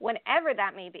lineup, whenever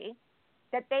that may be,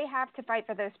 that they have to fight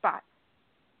for those spots.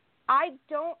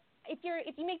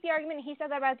 If you make the argument, he said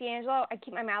that about DeAngelo, I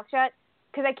keep my mouth shut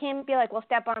because I can't be like, well,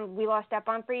 we lost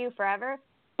Stepan for you forever,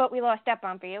 but we lost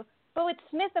Stepan for you. But with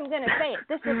Smith, I'm going to say it.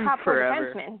 This is a top 4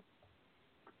 defenseman.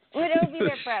 It'll be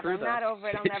there forever. I'm not over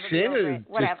it. I'll never be over it.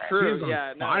 Whatever. She's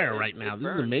on fire right now. This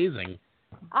is amazing.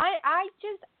 I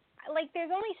just,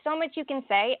 there's only so much you can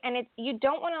say, and you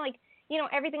don't want to,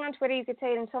 everything on Twitter, you could say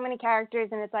it in so many characters,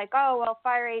 and it's like, oh, well,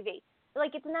 fire AV.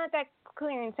 It's not that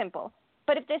clear and simple.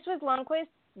 But if this was Lundqvist,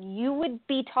 you would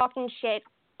be talking shit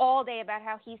all day about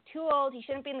how he's too old, he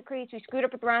shouldn't be in the crease, we screwed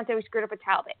up with Toronto, we screwed up with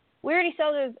Talbot. We already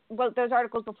saw those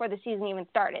articles before the season even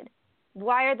started.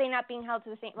 Why are they not being held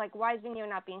to the same, why is Vigneault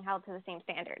not being held to the same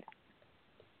standard?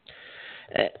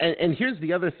 And here's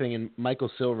the other thing, and Michael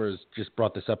Silvers just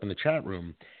brought this up in the chat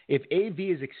room. If AV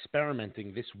is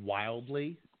experimenting this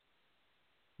wildly,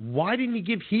 why didn't you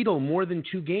give Hedl more than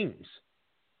 2 games?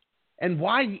 And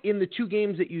why, in the 2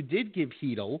 games that you did give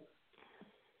Hedl,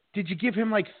 did you give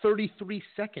him 33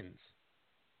 seconds?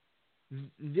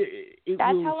 That's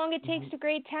how long it takes to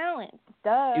grade talent.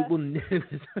 Duh. It will.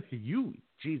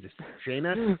 Jesus,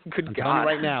 Shayna. Good I'm God. telling you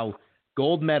right now,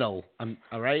 gold medal.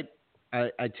 All right.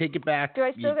 I take it back. Do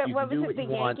I still get what was do it, the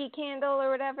Yankee want. candle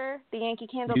or whatever? The Yankee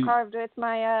candle carved with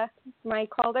my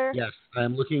Calder. Yes,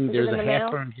 I'm looking. There's a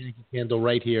half-burned Yankee candle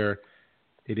right here.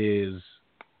 It is.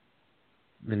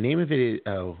 The name of it is.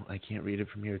 Oh, I can't read it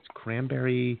from here. It's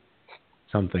cranberry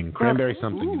something. Cranberry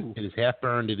something. Ooh. It is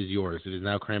half-burned. It is yours. It is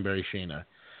now cranberry Shayna.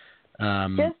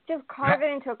 Just carve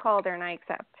it into a Calder and I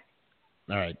accept.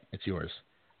 All right, it's yours.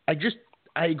 I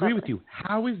agree with you.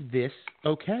 How is this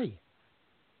okay?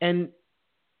 And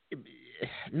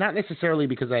not necessarily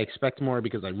because I expect more,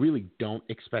 because I really don't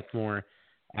expect more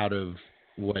out of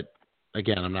what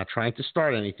again, I'm not trying to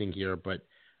start anything here, but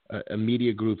a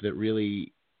media group that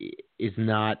really is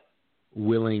not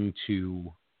willing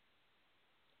to,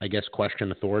 I guess,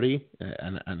 question authority,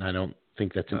 and I don't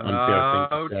think that's an unfair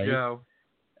thing to say Joe.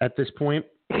 at this point.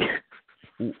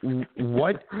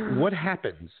 What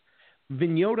happens?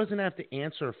 Vigneault doesn't have to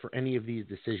answer for any of these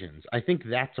decisions. I think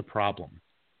that's a problem,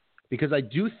 because I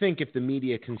do think if the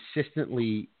media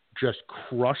consistently just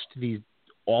crushed these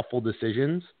awful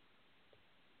decisions,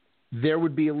 there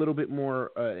would be a little bit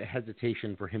more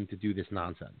hesitation for him to do this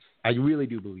nonsense. I really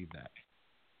do believe that.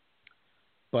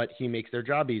 But he makes their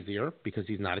job easier because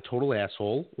he's not a total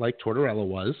asshole like Tortorella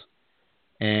was.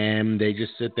 And they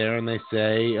just sit there and they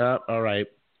say, all right,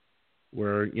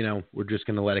 we're just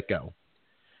going to let it go.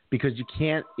 Because you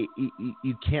can't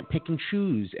pick and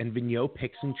choose, and Vigneault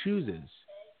picks and chooses.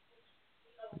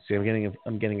 See, I'm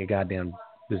getting a goddamn,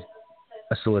 there's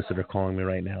a solicitor calling me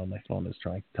right now, and my phone is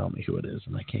trying to tell me who it is,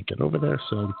 and I can't get over there,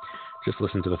 so just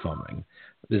listen to the phone ring.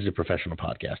 This is a professional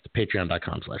podcast.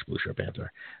 Patreon.com/BlueShirtBanter.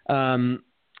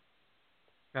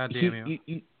 God damn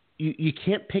you. You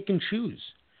can't pick and choose.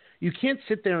 You can't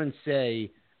sit there and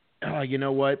say, oh, you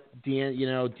know what,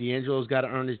 D'Angelo's got to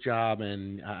earn his job,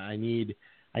 and I need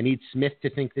Smith to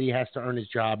think that he has to earn his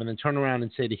job, and then turn around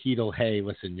and say to Heedle, hey,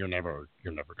 listen, you're never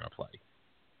going to play.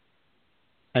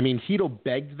 I mean, Heedle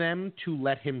begged them to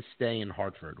let him stay in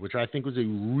Hartford, which I think was a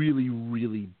really,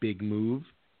 really big move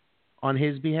on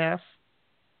his behalf,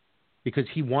 because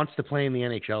he wants to play in the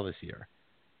NHL this year.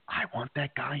 I want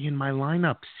that guy in my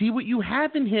lineup. See what you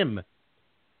have in him.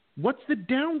 What's the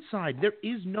downside? There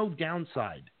is no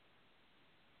downside.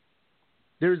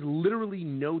 There's literally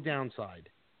no downside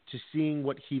to seeing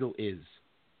what Heedle is.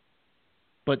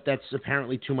 But that's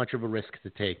apparently too much of a risk to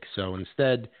take. So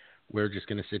instead, we're just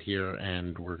going to sit here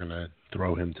and we're going to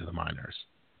throw him to the minors.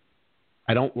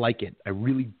 I don't like it. I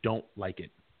really don't like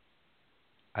it.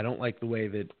 I don't like the way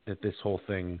that this whole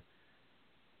thing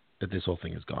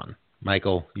has gone.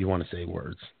 Michael, you want to say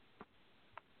words?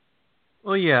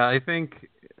 Well, yeah, I think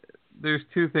there's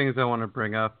two things I want to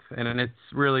bring up, and it's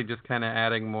really just kind of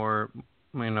adding more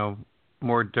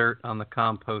dirt on the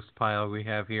compost pile we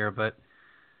have here. But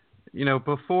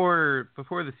before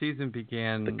the season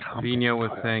began, Vigneault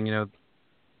was saying,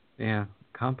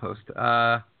 compost.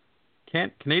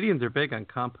 Canadians are big on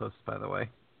compost, by the way.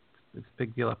 It's a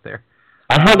big deal up there.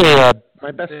 I had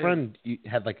my best friend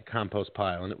had like a compost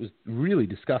pile, and it was really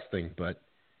disgusting. But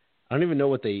I don't even know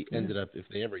what they ended up, if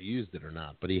they ever used it or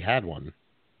not. But he had one.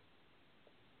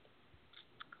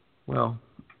 Well,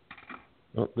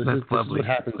 this is what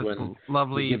happens when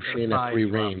we give Shayna free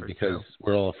reign because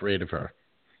we're all afraid of her.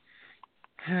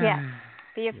 Yeah,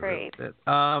 be afraid.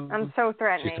 I'm so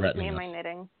threatening. Me and my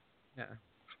knitting. Yeah.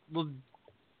 Well,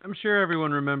 I'm sure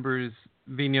everyone remembers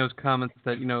Vigneault's comments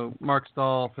that, Mark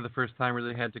Stahl for the first time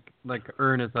really had to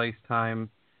earn his ice time,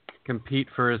 compete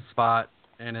for his spot,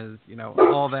 and his,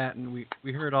 all that, and we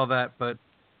heard all that, but,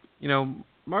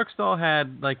 Mark Stahl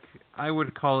had, I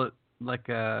would call it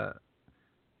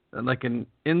an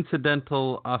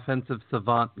incidental offensive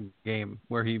savant game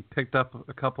where he picked up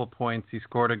a couple points, he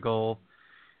scored a goal,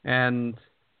 and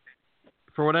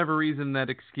for whatever reason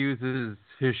that excuses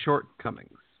his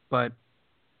shortcomings. But,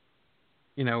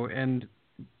 and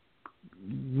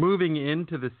moving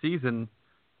into the season,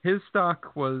 his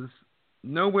stock was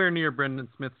nowhere near Brendan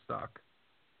Smith's stock.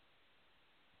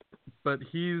 But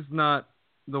he's not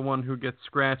the one who gets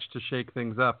scratched to shake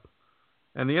things up.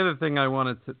 And the other thing I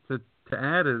wanted to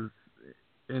add is,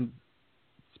 and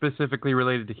specifically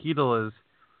related to Heedle, is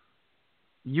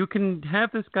you can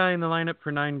have this guy in the lineup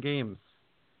for 9 games,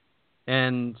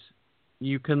 and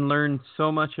you can learn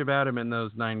so much about him in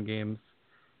those 9 games.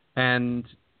 And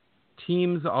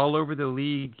teams all over the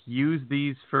league use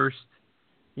these first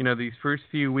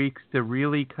few weeks to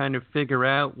really kind of figure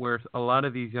out where a lot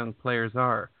of these young players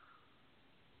are.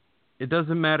 It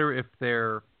doesn't matter if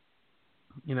they're,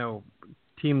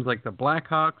 teams like the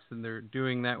Blackhawks, and they're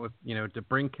doing that with,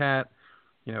 DeBrincat,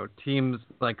 teams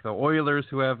like the Oilers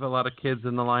who have a lot of kids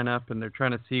in the lineup, and they're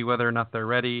trying to see whether or not they're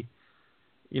ready.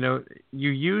 You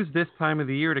use this time of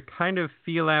the year to kind of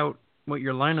feel out what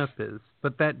your lineup is.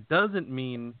 But that doesn't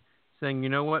mean saying, you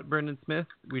know what, Brendan Smith,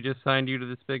 we just signed you to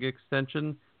this big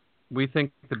extension. We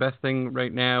think the best thing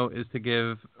right now is to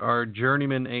give our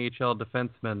journeyman AHL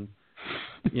defenseman,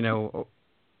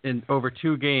 in over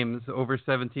 2 games, over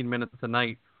 17 minutes a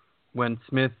night, when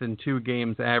Smith in 2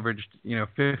 games averaged,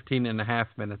 15 and a half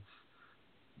minutes.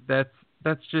 That's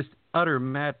just utter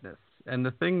madness. And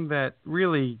the thing that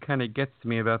really kind of gets to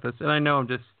me about this, and I know I'm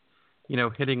just,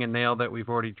 hitting a nail that we've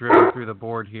already driven through the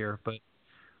board here, but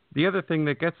the other thing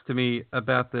that gets to me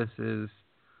about this is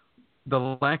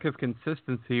the lack of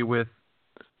consistency with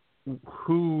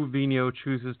who Vino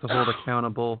chooses to hold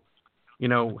accountable,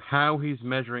 how he's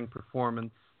measuring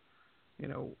performance.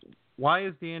 Why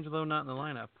is D'Angelo not in the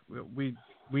lineup?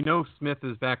 We know Smith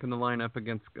is back in the lineup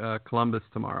against Columbus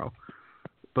tomorrow,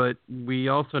 but we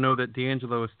also know that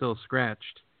D'Angelo is still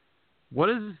scratched. What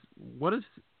does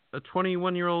a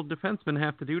 21-year-old defenseman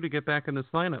have to do to get back in this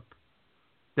lineup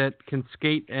that can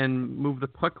skate and move the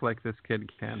puck like this kid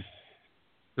can?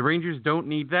 The Rangers don't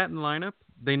need that in the lineup.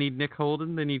 They need Nick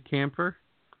Holden. They need Kampfer.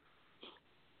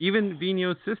 Even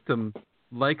Vigneault's system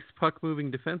likes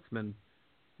puck-moving defensemen.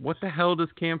 What the hell does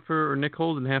Kampfer or Nick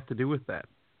Holden have to do with that?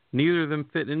 Neither of them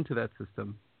fit into that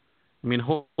system. I mean,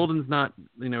 Holden's not,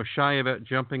 shy about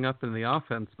jumping up in the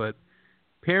offense, but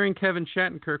pairing Kevin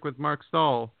Shattenkirk with Mark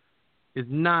Stahl is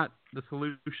not the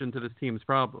solution to this team's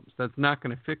problems. That's not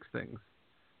going to fix things.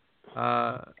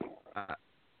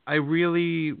 I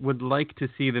really would like to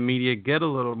see the media get a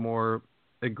little more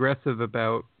aggressive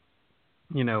about,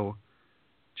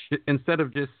 instead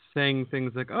of just saying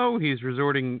things like, oh, he's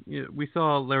resorting. We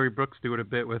saw Larry Brooks do it a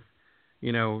bit with,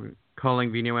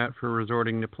 calling Vigneault out for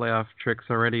resorting to playoff tricks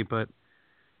already. But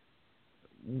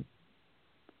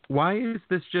why is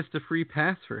this just a free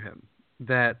pass for him?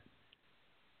 That,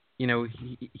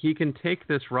 he can take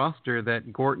this roster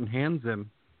that Gorton hands him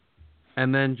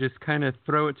and then just kind of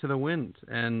throw it to the wind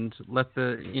and let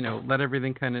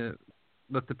everything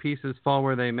let the pieces fall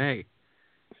where they may.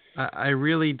 I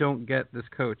really don't get this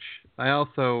coach. I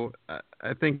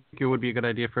think it would be a good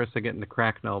idea for us to get into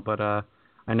Cracknell, but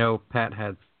I know Pat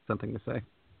had something to say.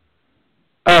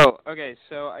 Oh, okay.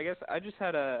 So I guess I just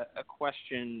had a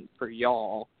question for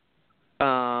y'all.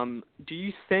 Do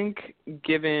you think,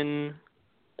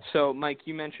 so Mike,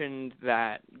 you mentioned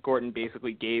that Gorton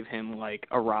basically gave him like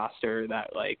a roster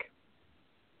that like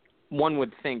one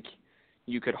would think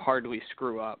you could hardly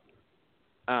screw up.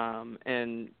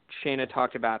 And Shayna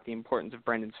talked about the importance of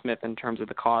Brendan Smith in terms of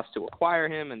the cost to acquire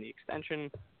him and the extension.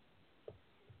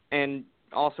 And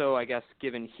also, I guess,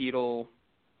 given Hedl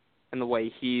and the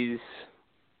way he's,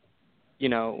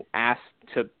 asked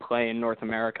to play in North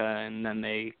America and then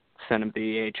they send him to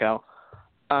the AHL.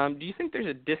 Do you think there's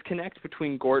a disconnect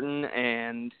between Gorton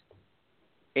and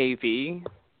AV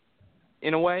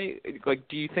in a way? Like,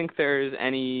 do you think there's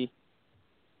any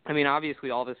 – I mean,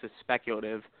 obviously all this is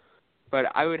speculative, but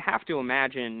I would have to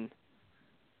imagine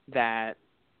that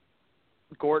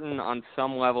Gorton on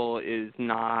some level is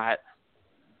not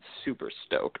super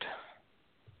stoked.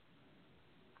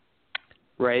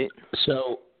 Right?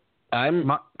 So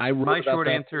my short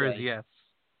answer today. Is yes.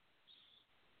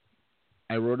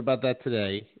 I wrote about that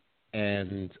today,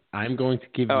 and I'm going to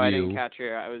give you... Oh, I didn't catch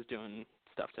you. I was doing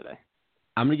stuff today.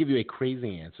 I'm going to give you a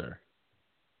crazy answer.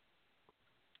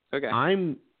 Okay.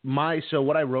 So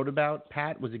what I wrote about,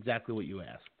 Pat, was exactly what you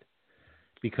asked.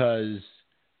 Because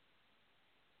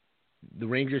the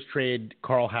Rangers trade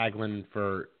Carl Hagelin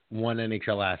for one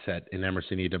NHL asset in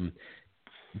Emerson Edom.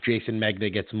 Jason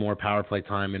Megna gets more power play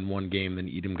time in one game than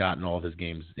Edom got in all of his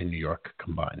games in New York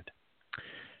combined.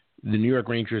 The New York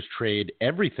Rangers trade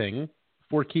everything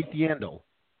for Keith Yandle.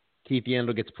 Keith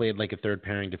Yandle gets played like a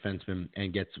third-pairing defenseman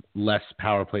and gets less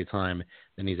power play time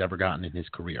than he's ever gotten in his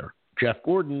career. Jeff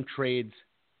Gordon trades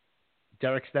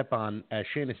Derek Stepan, as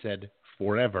Shayna said,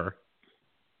 forever,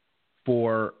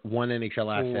 for one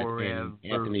NHL asset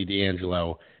in Anthony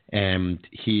D'Angelo, and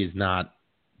he is not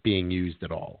being used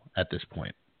at all at this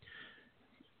point.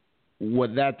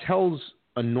 What that tells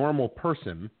a normal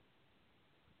person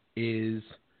is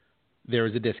there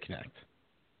is a disconnect.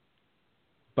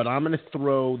 But I'm going to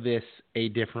throw this a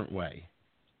different way.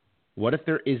 What if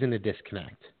there isn't a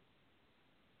disconnect?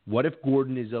 What if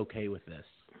Gordon is okay with this?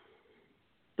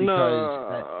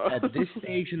 Because at this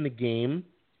stage in the game,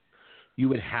 you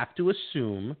would have to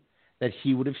assume that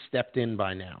he would have stepped in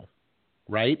by now,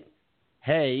 right?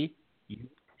 Hey,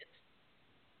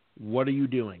 what are you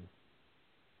doing?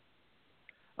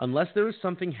 Unless there is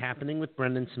something happening with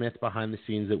Brendan Smith behind the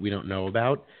scenes that we don't know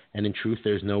about, and in truth,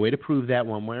 there's no way to prove that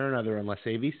one way or another unless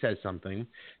AV says something,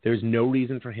 there's no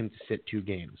reason for him to sit 2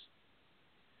 games.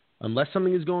 Unless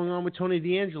something is going on with Tony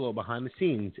D'Angelo behind the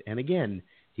scenes, and again,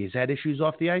 he's had issues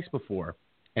off the ice before,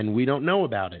 and we don't know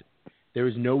about it, there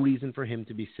is no reason for him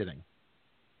to be sitting.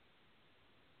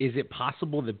 Is it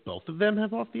possible that both of them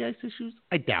have off the ice issues?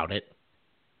 I doubt it.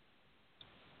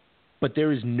 But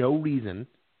there is no reason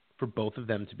for both of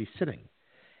them to be sitting.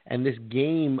 And this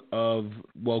game of,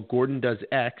 well, Gordon does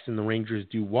X and the Rangers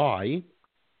do Y,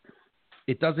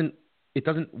 it doesn't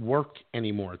work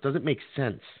anymore. It doesn't make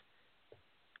sense.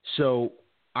 So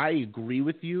I agree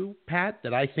with you, Pat,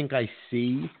 that I think I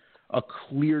see a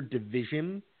clear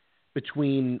division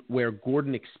between where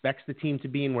Gordon expects the team to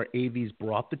be and where AV's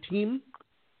brought the team.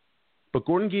 But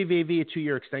Gordon gave AV a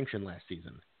 2-year extension last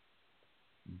season.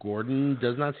 Gordon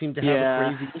does not seem to have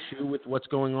a crazy issue with what's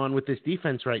going on with this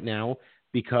defense right now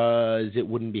because it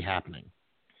wouldn't be happening.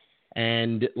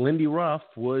 And Lindy Ruff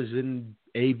was an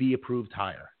AV-approved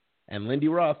hire. And Lindy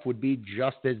Ruff would be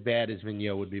just as bad as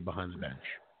Vigneault would be behind the bench.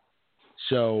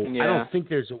 So I don't think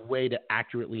there's a way to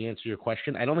accurately answer your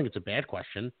question. I don't think it's a bad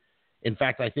question. In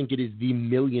fact, I think it is the $1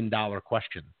 million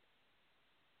question.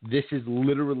 This is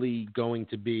literally going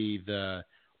to be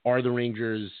are the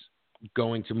Rangers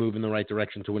going to move in the right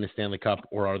direction to win a Stanley Cup,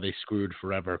 or are they screwed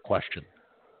forever question?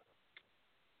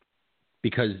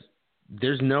 Because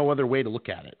there's no other way to look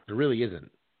at it. There really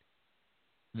isn't.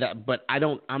 But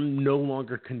I'm no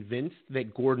longer convinced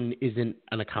that Gordon isn't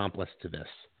an accomplice to this,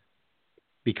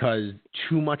 because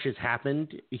too much has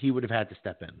happened. He would have had to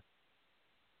step in.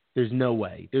 There's no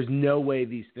way. There's no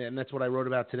way and that's what I wrote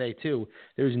about today too.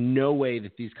 There's no way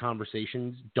that these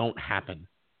conversations don't happen.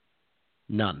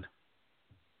 None.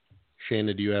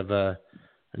 Shayna, do you have an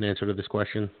answer to this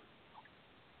question?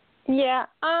 Yeah.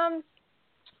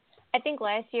 I think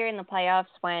last year in the playoffs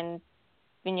when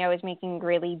Vigneault was making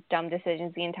really dumb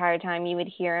decisions the entire time, you would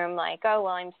hear him like, oh,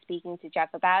 well, I'm speaking to Jeff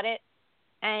about it.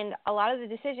 And a lot of the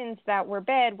decisions that were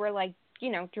bad were like,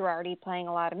 Girardi playing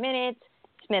a lot of minutes,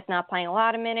 Smith not playing a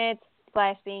lot of minutes,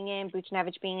 Glass being in,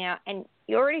 Buchnevich being out. And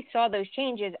you already saw those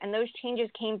changes, and those changes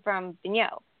came from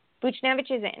Vigneault. Buchnevich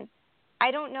is in.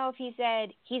 I don't know if he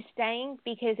said he's staying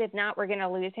because if not, we're going to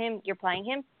lose him. You're playing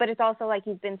him. But it's also like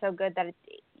he's been so good that,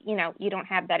 you don't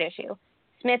have that issue.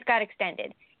 Smith got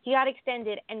extended. He got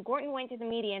extended, and Gorton went to the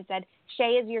media and said,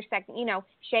 Shea is your second,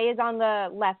 Shea is on the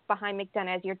left behind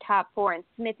McDonough as your top 4, and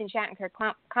Smith and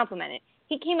Shattenkirk complimented.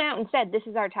 He came out and said, this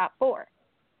is our top 4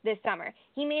 this summer.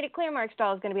 He made it clear Mark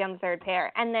Stahl is going to be on the third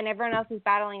pair, and then everyone else is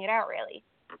battling it out, really.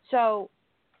 So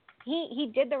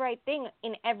he did the right thing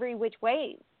in every which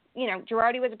way.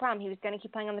 Girardi was a problem. He was going to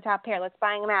keep playing on the top pair. Let's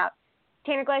buy him out.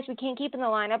 Tanner Glass, we can't keep in the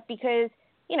lineup because,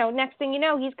 next thing you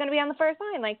know, he's going to be on the first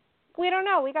line. Like, we don't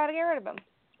know. We got to get rid of him.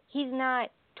 He's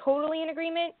not totally in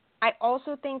agreement. I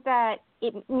also think that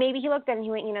maybe he looked at it and he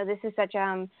went, this is such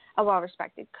a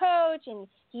well-respected coach, and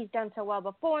he's done so well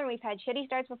before, and we've had shitty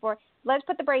starts before. Let's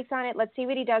put the brakes on it. Let's see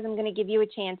what he does. I'm going to give you a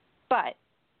chance. But,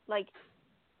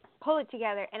 pull it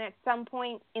together, and at some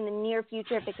point in the near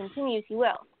future, if it continues, he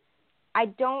will. I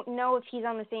don't know if he's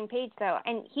on the same page, though.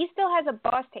 And he still has a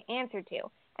boss to answer to,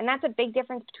 and that's a big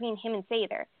difference between him and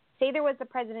Sather. Sather was the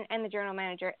president and the general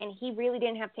manager, and he really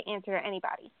didn't have to answer to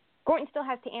anybody. Gorton still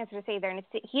has to answer to Sather, and if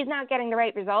he's not getting the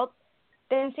right results,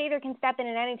 then Sather can step in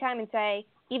at any time and say,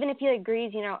 even if he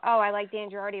agrees, I like Dan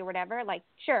Girardi or whatever,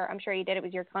 sure, I'm sure you did, it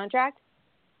was your contract,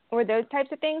 or those types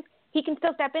of things, he can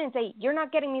still step in and say, you're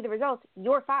not getting me the results,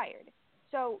 you're fired.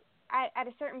 So at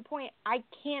a certain point, I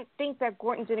can't think that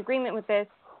Gorton's in agreement with this,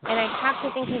 and I have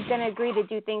to think he's going to agree to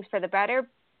do things for the better,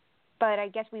 but I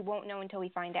guess we won't know until we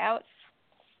find out.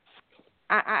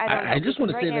 I don't know. I just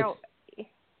want to say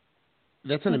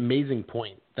that's an amazing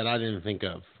point that I didn't think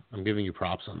of. I'm giving you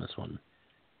props on this one.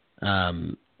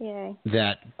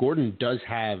 That Gordon does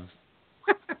have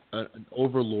an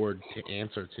overlord to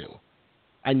answer to.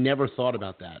 I never thought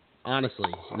about that,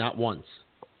 honestly, not once.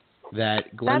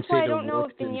 That Glenn That's why Sather I don't know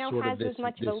worked if in Vigneault sort has of this, as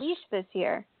much of a leash this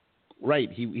year.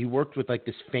 Right. He worked with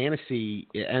this fantasy,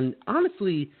 and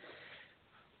honestly,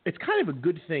 it's kind of a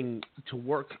good thing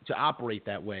to operate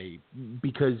that way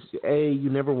because, A, you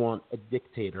never want a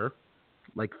dictator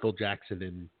like Phil Jackson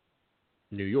in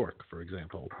New York, for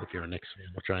example, if you're a Knicks fan,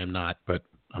 which I am not, but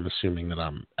I'm assuming that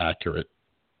I'm accurate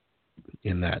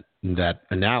in that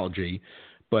analogy.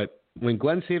 But when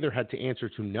Glenn Sather had to answer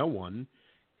to no one,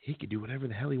 he could do whatever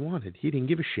the hell he wanted. He didn't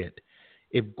give a shit.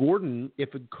 If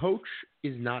a coach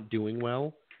is not doing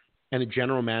well and a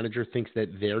general manager thinks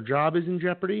that their job is in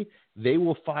jeopardy, they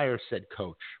will fire said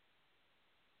coach.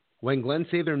 When Glenn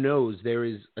Sather knows there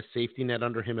is a safety net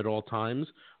under him at all times,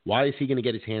 why is he going to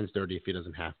get his hands dirty if he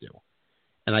doesn't have to?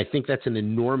 And I think that's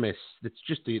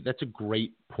that's a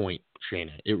great point,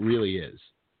 Shayna. It really is.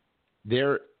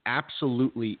 There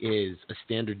absolutely is a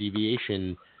standard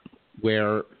deviation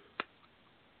where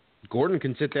Gordon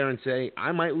can sit there and say,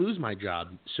 I might lose my job,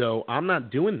 so I'm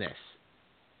not doing this.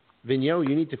 Vigneault,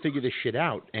 you need to figure this shit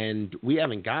out, and we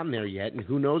haven't gotten there yet, and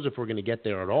who knows if we're going to get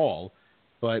there at all,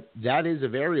 but that is a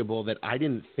variable that I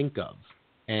didn't think of,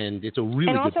 and it's a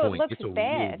really good point. And also it looks it's a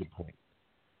bad. Really good point.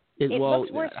 It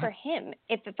looks worse for him,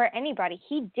 for anybody.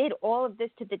 He did all of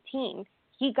this to the team.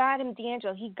 He got him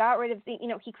D'Angelo. He got rid of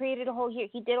he created a whole year.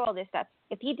 He did all this stuff.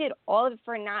 If he did all of it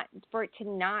for it to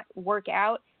not work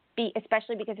out,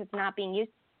 especially because it's not being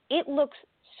used, it looks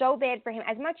so bad for him.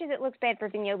 As much as it looks bad for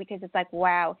Vigneault because it's like,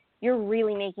 wow, you're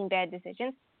really making bad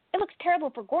decisions, it looks terrible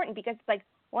for Gorton because it's like,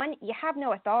 one, you have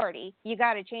no authority. You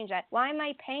got to change that. Why am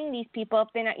I paying these people if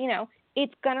they're not,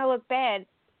 it's going to look bad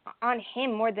on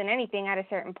him more than anything at a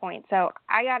certain point. So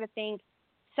I got to think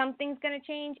something's going to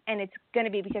change, and it's going to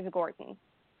be because of Gorton.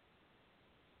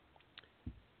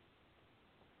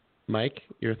 Mike,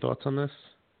 your thoughts on this?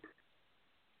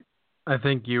 I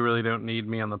think you really don't need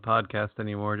me on the podcast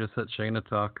anymore. Just let Shayna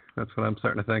talk. That's what I'm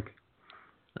starting to think.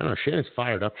 I don't know. Shayna's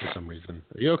fired up for some reason.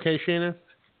 Are you okay, Shayna?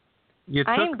 You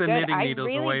took the knitting needles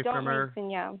away from her.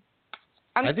 I'm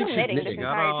I think still she's knitting knitting. this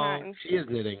entire time. She is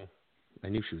knitting. I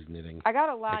knew she was knitting. I got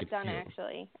a lot done,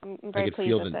 actually. I'm very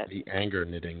pleased with it. I could feel the anger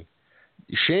knitting.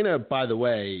 Shayna, by the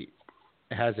way,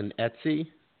 has an Etsy.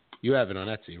 You have it on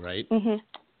Etsy, right? Mm-hmm.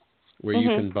 Where you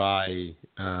can buy,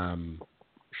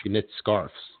 she knits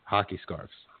scarves, hockey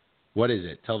scarves. What is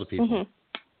it? Tell the people. Mm-hmm.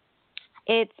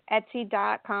 It's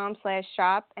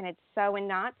etsy.com/shop, and it's sew and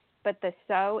knots, but the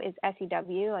sew is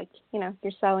SEW, like,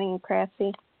 you're sewing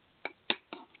craftsy.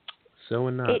 Sew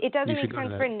and knots. It doesn't make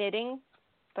sense for knitting,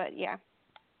 but yeah.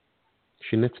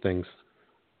 She knits things.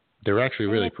 They're actually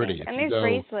really pretty. And there's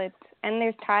bracelets, and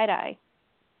there's tie-dye.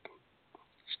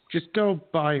 Just go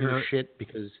buy her shit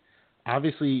because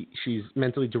obviously she's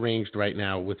mentally deranged right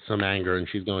now with some anger, and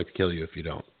she's going to kill you if you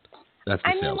don't. That's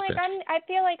the sales pitch. I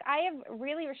feel like I have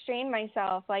really restrained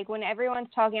myself. Like, when everyone's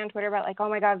talking on Twitter about, like, oh,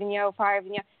 my God, Vigneault, fire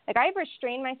Vigneault. Like, I've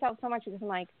restrained myself so much because I'm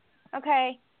like,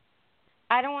 okay,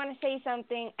 I don't want to say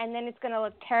something, and then it's going to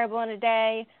look terrible in a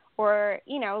day, or,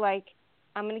 like,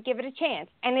 I'm going to give it a chance.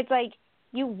 And it's like,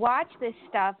 you watch this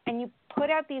stuff, and you put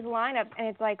out these lineups, and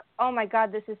it's like, oh, my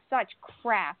God, this is such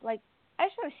crap. Like, I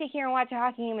just want to sit here and watch a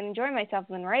hockey game and enjoy myself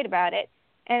and then write about it.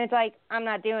 And it's like, I'm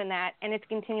not doing that, and it's a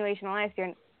continuation of last year,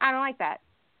 and I don't like that.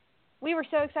 We were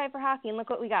so excited for hockey, and look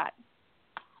what we got.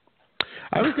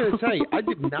 I was going to tell you, I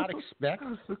did not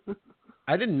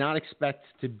expect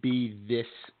to be this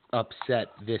upset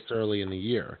this early in the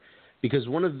year, because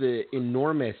one of the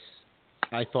enormous,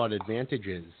 I thought,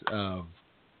 advantages of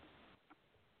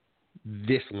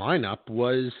this lineup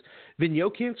was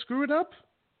Vigneault can't screw it up,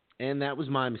 and that was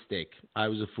my mistake. I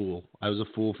was a fool. I was a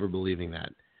fool for believing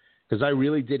that. Because I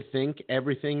really did think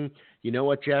everything, you know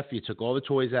what, Jeff, you took all the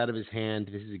toys out of his hand.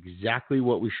 This is exactly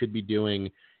what we should be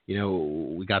doing.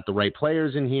 We got the right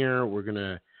players in here. We're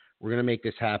gonna make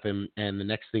this happen. And the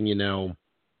next thing you know,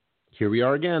 here we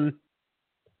are again,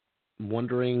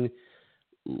 wondering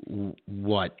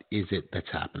what is it that's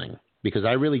happening. Because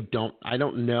I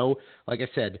don't know. Like I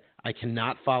said, I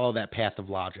cannot follow that path of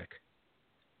logic.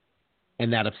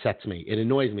 And that upsets me. It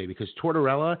annoys me because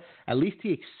Tortorella, at least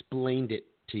he explained it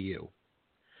to you.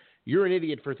 You're an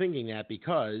idiot for thinking that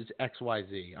because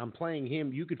XYZ. I'm playing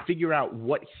him. You could figure out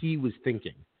what he was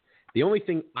thinking. The only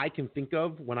thing I can think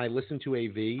of when I listen to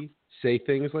AV say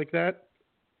things like that,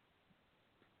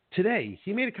 today,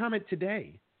 he made a comment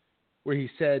today where he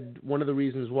said one of the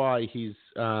reasons why he's,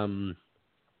 I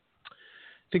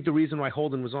think the reason why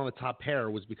Holden was on the top pair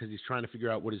was because he's trying to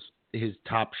figure out what his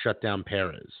top shutdown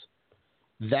pair is.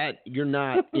 That you're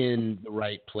not in the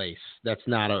right place.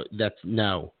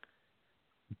 No.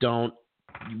 Don't,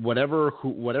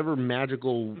 whatever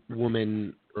magical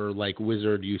woman or like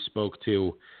wizard you spoke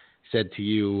to said to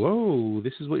you, oh,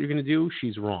 this is what you're going to do.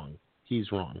 She's wrong.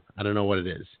 He's wrong. I don't know what it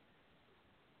is.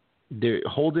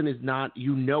 Holden is not,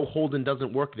 Holden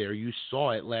doesn't work there. You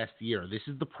saw it last year. This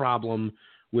is the problem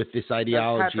with this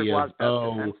ideology of,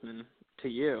 defenseman to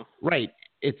you. Right.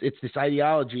 It's this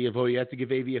ideology of, you have to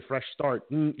give AV a fresh start.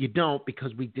 You don't,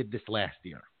 because we did this last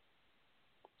year.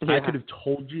 Yeah. I could have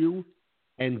told you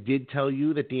and did tell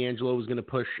you that D'Angelo was going to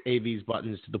push AV's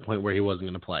buttons to the point where he wasn't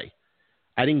going to play.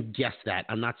 I didn't guess that.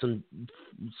 I'm not some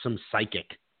psychic.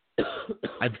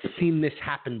 I've seen this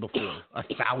happen before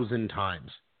 1,000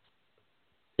 times.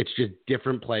 It's just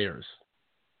different players.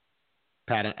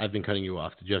 Pat, I've been cutting you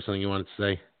off. Did you have something you wanted to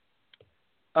say?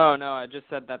 Oh, no, I just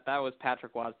said that was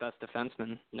Patrick Waugh's best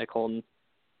defenseman, Nick Holden.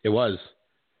 It was.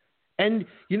 And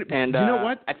you know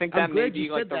what? I think that may be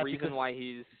like the reason why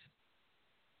he's...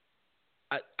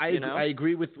 I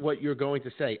agree with what you're going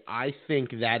to say. I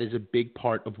think that is a big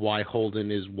part of why Holden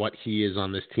is what he is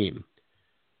on this team.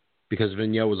 Because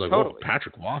Vigneault was like, totally.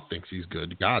 Patrick Waugh thinks he's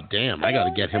good. God damn, I got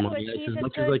to get him on the ice as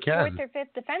much as I can. He's a fourth or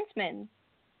fifth defenseman.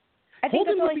 I think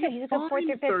that's all he said. He's a good fourth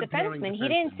or fifth defenseman. He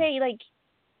didn't say, like...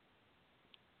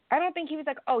 I don't think he was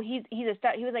like, he's a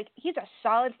stud. He was like, he's a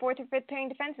solid fourth or fifth pairing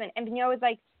defenseman. And Vigneault was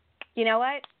like, you know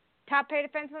what? Top pair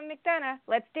defenseman McDonough.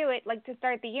 Let's do it, like, to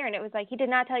start the year. And it was like, he did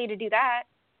not tell you to do that.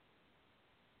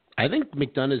 I think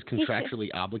McDonough is contractually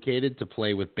obligated to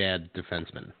play with bad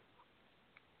defensemen.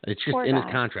 It's just Poor in his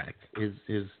guy. contract.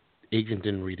 His agent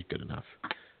didn't read it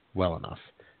well enough.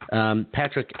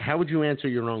 Patrick, how would you answer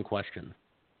your own question?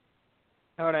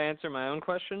 How would I answer my own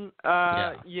question?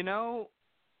 Yeah. You know,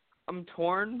 I'm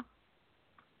torn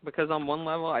because on one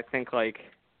level I think, like,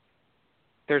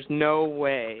 there's no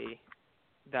way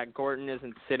that Gorton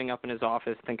isn't sitting up in his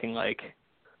office thinking, like,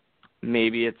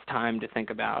 maybe it's time to think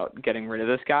about getting rid of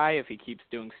this guy if he keeps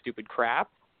doing stupid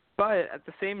crap. But at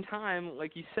the same time,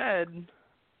 like you said,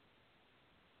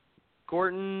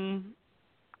 Gorton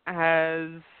has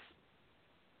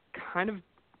kind of,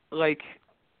 like,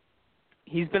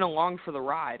 he's been along for the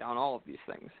ride on all of these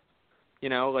things. You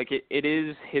know, like, it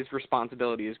is his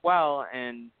responsibility as well,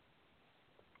 and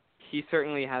he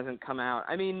certainly hasn't come out.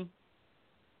 I mean,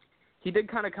 he did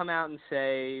kind of come out and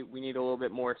say, we need a little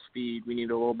bit more speed, we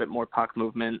need a little bit more puck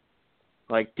movement,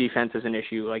 like, defense is an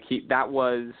issue. Like, that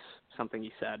was something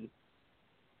he said.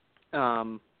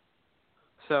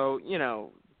 So, you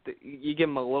know, you give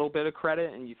him a little bit of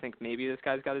credit and you think maybe this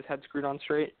guy's got his head screwed on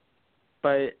straight.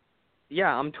 But,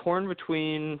 yeah, I'm torn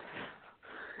between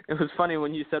 – it was funny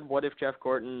when you said, what if Jeff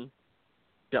Gorton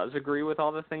does agree with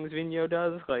all the things Vigneault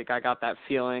does? Like, I got that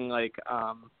feeling like,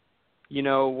 you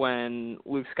know, when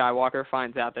Luke Skywalker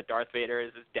finds out that Darth Vader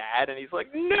is his dad and he's like,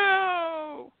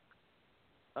 no!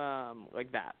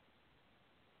 Like that.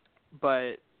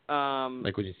 But –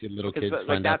 like when you see little kids like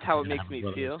find that's out how it makes me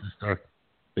feel.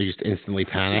 They just instantly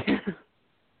panic.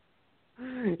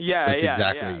 Yeah, that's yeah,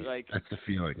 exactly, yeah. Like, that's the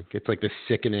feeling. It's like the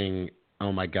sickening,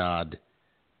 oh my God,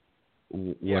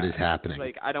 what is happening?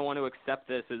 Like, I don't want to accept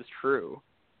this as true.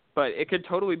 But it could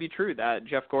totally be true that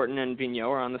Jeff Gorton and Vigneault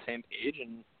are on the same page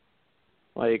and,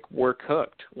 like, we're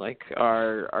cooked. Like,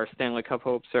 our Stanley Cup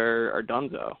hopes are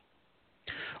donezo.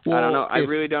 Well, I don't know. I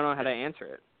really don't know how to answer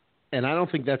it. And I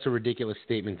don't think that's a ridiculous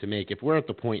statement to make. If we're at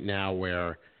the point now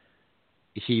where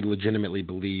he legitimately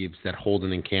believes that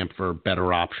Holden and Kampfer are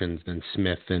better options than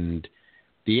Smith and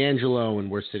D'Angelo,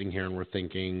 and we're sitting here and we're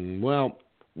thinking, well,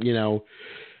 you know,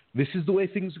 this is the way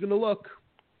things are going to look.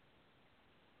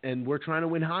 And we're trying to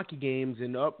win hockey games,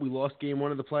 and we lost game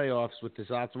one of the playoffs with this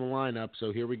optimal lineup,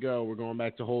 so here we go. We're going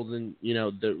back to Holden. You know,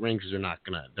 the Rangers are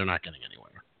they're not getting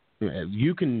anywhere.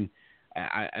 You can...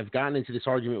 I've gotten into this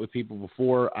argument with people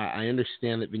before. I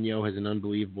understand that Vigneault has an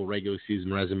unbelievable regular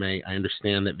season resume. I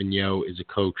understand that Vigneault is a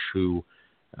coach who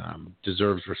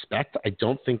deserves respect. I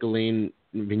don't think Alain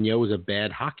Vigneault is a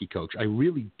bad hockey coach. I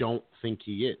really don't think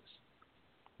he is.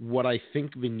 What I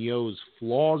think Vigneault's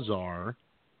flaws are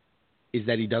is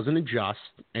that he doesn't adjust,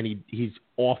 and he's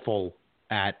awful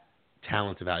at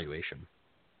talent evaluation.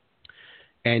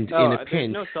 And in a pinch,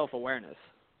 there's no self-awareness.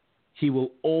 He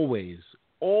will always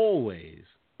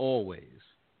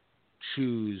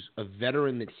choose a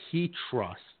veteran that he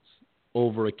trusts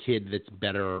over a kid that's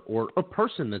better or a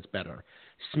person that's better.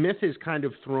 Smith has kind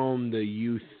of thrown the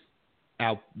youth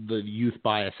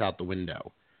bias out the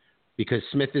window because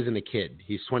Smith isn't a kid.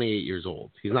 He's 28 years old.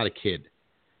 He's not a kid.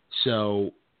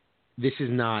 So this is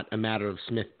not a matter of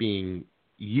Smith being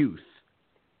youth.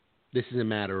 This is a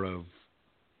matter of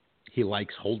he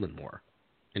likes Holden more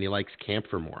and he likes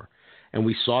Kampfer more. And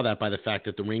we saw that by the fact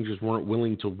that the Rangers weren't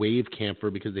willing to waive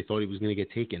Kampfer because they thought he was going to get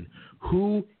taken.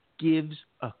 Who gives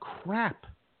a crap?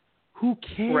 Who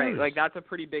cares? Right, like that's a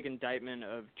pretty big indictment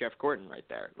of Jeff Gorton right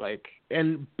there. Like,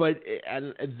 and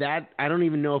that I don't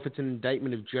even know if it's an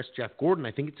indictment of just Jeff Gorton.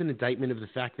 I think it's an indictment of the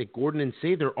fact that Gordon and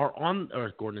Vigneault are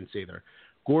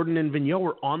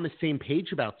on the same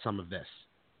page about some of this.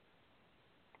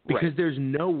 Because there's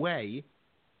no way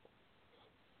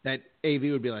that AV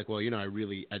would be like, well, you know,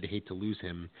 I'd hate to lose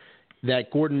him. That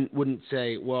Gorton wouldn't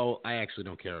say, well, I actually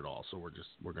don't care at all, so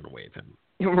we're going to waive him.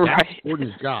 Right. That's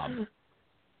Gordon's job.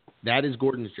 That is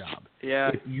Gordon's job. Yeah.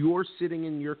 If you're sitting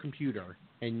in your computer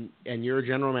and you're a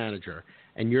general manager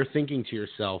and you're thinking to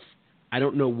yourself, I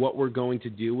don't know what we're going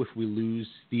to do if we lose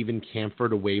Steven Kampfer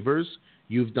to waivers,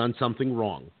 you've done something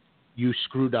wrong. You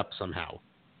screwed up somehow.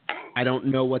 I don't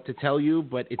know what to tell you,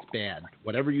 but it's bad.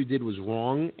 Whatever you did was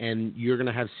wrong, and you're going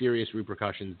to have serious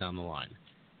repercussions down the line.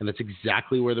 And that's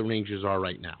exactly where the Rangers are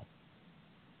right now.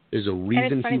 There's a reason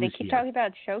and it's funny, he was they keep here. talking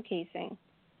about showcasing.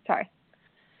 Sorry.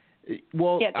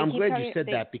 Well, Yeah, I'm glad you said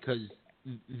that because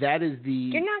that is the...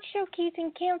 You're not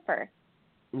showcasing Kampfer.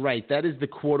 Right, that is the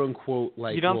quote-unquote,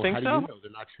 like, you don't well, think how so? do you know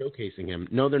they're not showcasing him?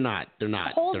 No, they're not. They're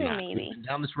not. Holden, they're not. maybe. We've been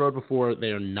down this road before. They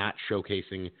are not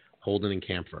showcasing Holden and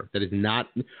Kampfer. That is not.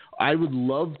 I would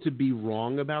love to be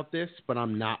wrong about this, but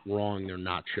I'm not wrong. They're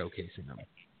not showcasing them.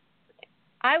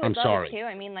 I would I'm love sorry. it too.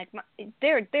 I mean, like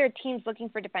there are teams looking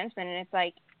for defensemen, and it's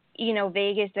like, you know,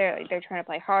 Vegas they're trying to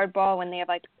play hardball when they have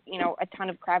like, you know, a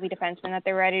ton of crappy defensemen that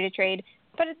they're ready to trade.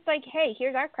 But it's like, hey,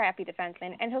 here's our crappy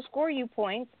defenseman, and he'll score you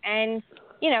points, and,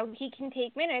 he can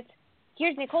take minutes.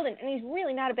 Here's Nick Holden, and he's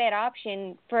really not a bad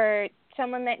option for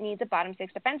someone that needs a bottom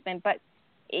six defenseman. But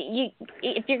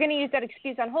if you're going to use that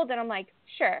excuse on Holden, I'm like,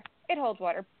 sure, it holds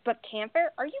water. But Kampfer,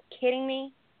 are you kidding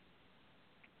me?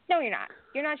 No, you're not.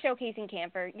 You're not showcasing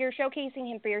Kampfer. You're showcasing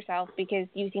him for yourself because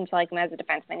you seem to like him as a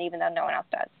defenseman, even though no one else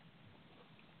does.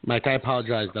 Mike, I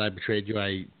apologize that I betrayed you.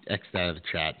 I X'd out of the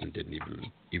chat and didn't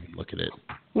even look at it.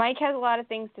 Mike has a lot of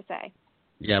things to say.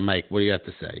 Yeah, Mike, what do you have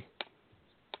to say?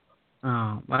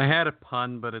 Oh, I had a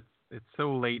pun, but it's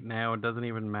so late now, it doesn't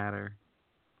even matter.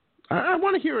 I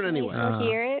want to hear it anyway.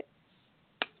 Hear it?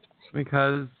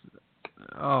 Because,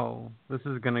 this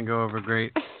is going to go over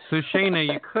great. So, Shayna,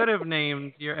 you could have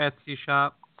named your Etsy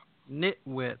shop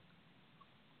Knitwit.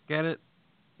 Get it?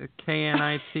 The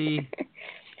KNIT.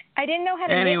 I didn't know how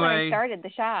to knit when I started the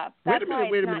shop. That's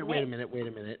wait a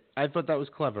minute. I thought that was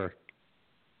clever.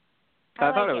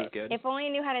 I thought it was good. If only I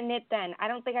knew how to knit then. I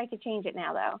don't think I could change it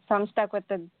now, though. So I'm stuck with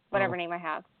the whatever name I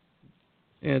have.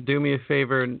 Yeah, do me a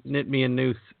favor, knit me a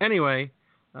noose. Anyway,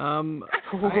 I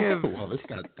have well, this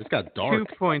got dark.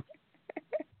 2 points.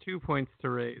 2 points to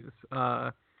raise.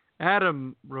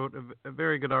 Adam wrote a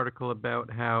very good article about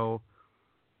how,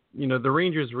 the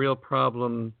Rangers' real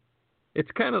problem. It's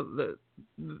kind of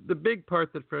the big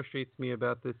part that frustrates me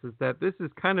about this is that this is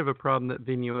kind of a problem that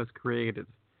Vigneault has created.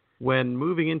 When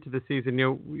moving into the season,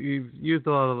 we've used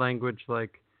a lot of language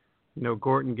like,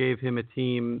 Gorton gave him a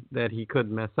team that he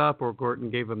couldn't mess up, or Gorton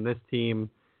gave him this team,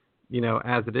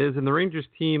 as it is. And the Rangers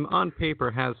team on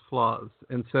paper has flaws.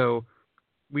 And so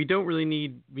we don't really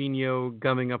need Vigneault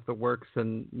gumming up the works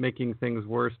and making things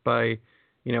worse by,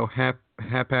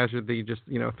 haphazardly just,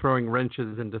 throwing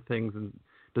wrenches into things and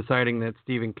deciding that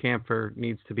Steven Kampfer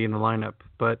needs to be in the lineup.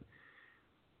 But,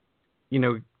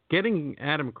 getting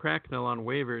Adam Cracknell on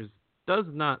waivers does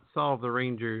not solve the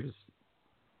Rangers,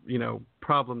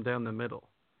 problem down the middle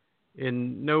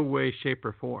in no way, shape,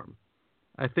 or form.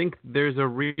 I think there's a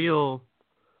real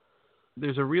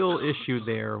issue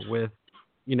there with,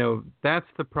 that's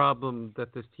the problem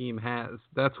that this team has.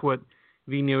 That's what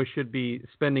Vigneault should be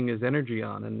spending his energy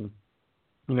on. And,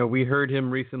 we heard him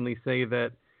recently say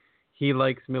that he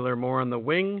likes Miller more on the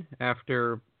wing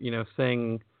after,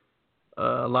 saying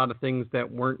a lot of things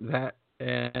that weren't that.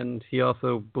 And he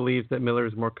also believes that Miller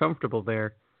is more comfortable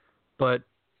there. But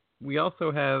we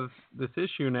also have this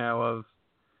issue now of,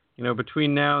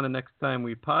 between now and the next time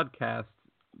we podcast,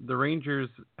 the Rangers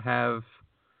have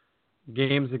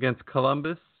games against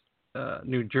Columbus,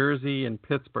 New Jersey, and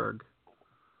Pittsburgh.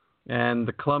 And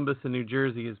the Columbus and New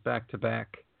Jersey is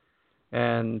back-to-back.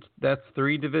 And that's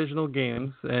 3 divisional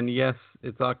games. And yes,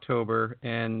 it's October.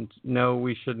 And no,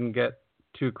 we shouldn't get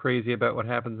too crazy about what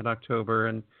happens in October.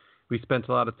 And we spent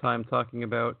a lot of time talking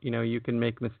about, you can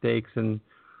make mistakes and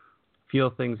feel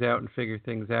things out and figure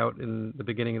things out in the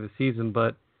beginning of the season.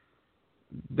 But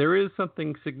there is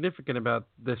something significant about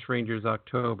this Rangers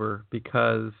October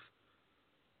because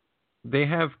they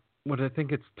have what I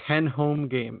think it's 10 home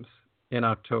games in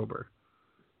October.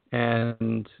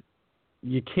 And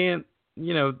you can't,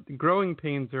 growing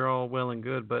pains are all well and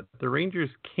good, but the Rangers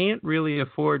can't really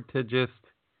afford to just,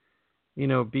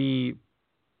 be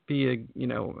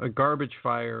a garbage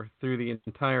fire through the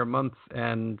entire month.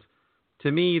 And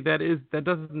to me, that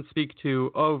doesn't speak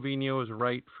to, Vigneault is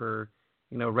right for,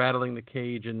 rattling the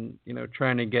cage and,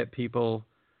 trying to get people,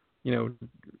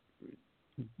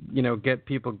 get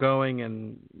people going.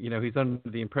 And, he's under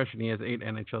the impression he has 8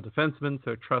 NHL defensemen,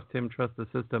 so trust him, trust the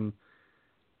system.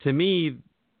 To me,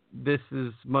 this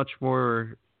is much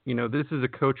more, this is a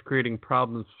coach creating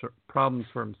problems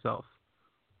for himself.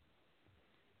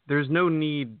 There's no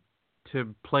need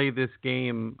to play this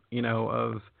game,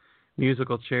 of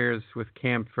musical chairs with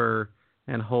Kampfer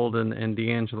and Holden and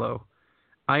DeAngelo.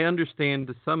 I understand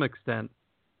to some extent,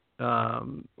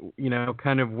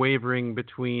 kind of wavering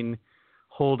between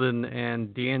Holden and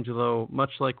DeAngelo,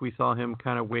 much like we saw him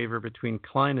kind of waver between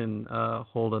Klein and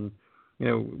Holden,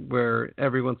 where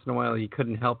every once in a while he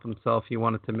couldn't help himself. He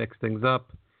wanted to mix things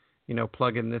up,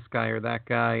 plug in this guy or that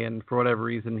guy, and for whatever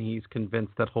reason he's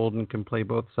convinced that Holden can play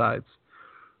both sides.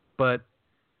 But,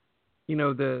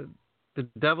 the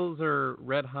Devils are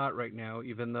red hot right now,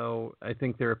 even though I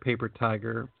think they're a paper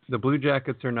tiger. The Blue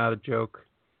Jackets are not a joke,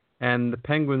 and the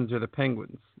Penguins are the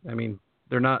Penguins. I mean,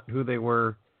 they're not who they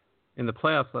were in the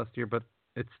playoffs last year, but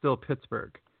it's still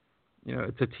Pittsburgh.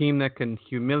 It's a team that can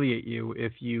humiliate you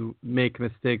if you make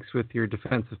mistakes with your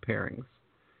defensive pairings.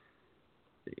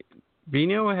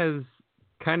 Vigneault has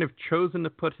kind of chosen to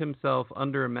put himself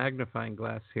under a magnifying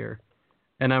glass here,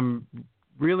 and I'm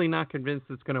really not convinced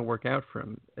it's going to work out for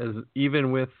him. As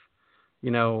even with,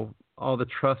 all the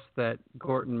trust that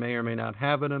Gorton may or may not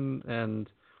have in him, and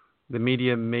the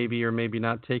media maybe or maybe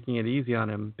not taking it easy on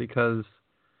him, because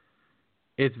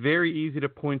it's very easy to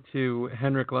point to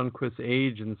Henrik Lundqvist's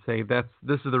age and say this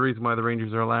is the reason why the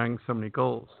Rangers are allowing so many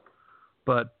goals.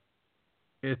 But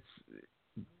it's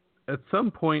at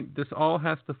some point this all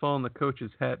has to fall on the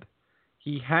coach's head.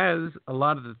 He has a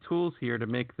lot of the tools here to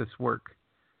make this work,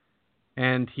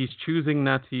 and he's choosing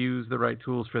not to use the right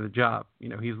tools for the job.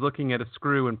 He's looking at a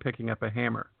screw and picking up a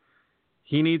hammer.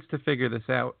 He needs to figure this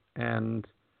out, and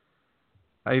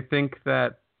I think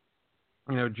that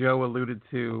Joe alluded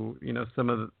to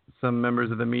some members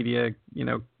of the media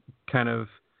kind of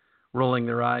rolling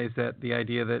their eyes at the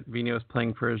idea that Vigneault is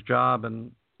playing for his job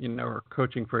and or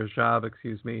coaching for his job,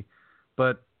 excuse me,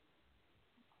 but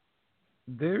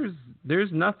there's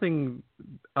nothing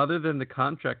other than the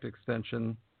contract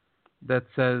extension that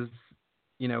says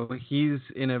he's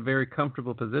in a very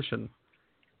comfortable position.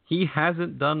 He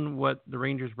hasn't done what the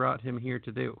Rangers brought him here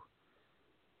to do.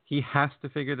 He has to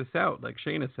figure this out. Like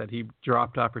Shayna said, he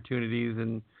dropped opportunities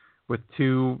and with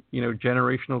two,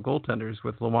 generational goaltenders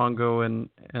with Luongo and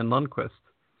Lundqvist.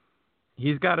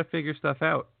 He's got to figure stuff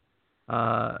out.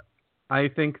 I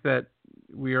think that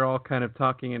we are all kind of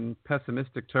talking in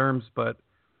pessimistic terms, but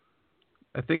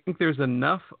I think there's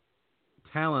enough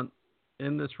talent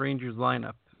in this Rangers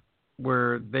lineup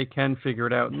where they can figure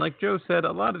it out. And like Joe said,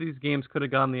 a lot of these games could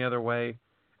have gone the other way,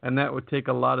 and that would take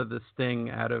a lot of the sting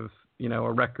out of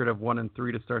a record of 1-3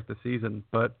 to start the season.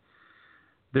 But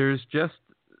there's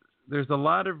a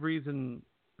lot of reason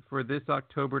for this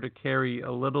October to carry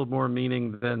a little more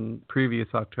meaning than previous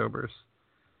Octobers.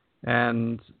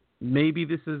 And maybe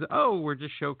this is, we're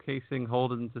just showcasing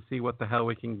Holden to see what the hell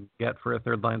we can get for a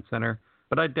third line center.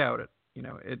 But I doubt it.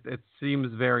 It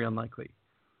seems very unlikely.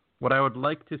 What I would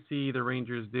like to see the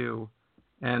Rangers do,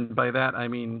 and by that I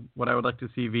mean what I would like to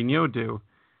see Vigneault do,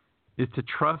 is to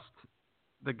trust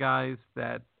the guys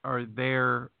that are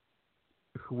there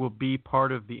who will be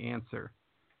part of the answer.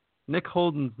 Nick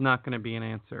Holden's not going to be an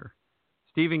answer.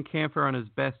 Steven Kampfer on his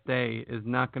best day is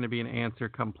not going to be an answer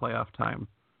come playoff time.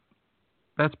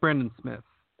 That's Brendan Smith.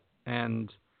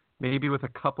 And maybe with a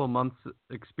couple months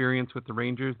experience with the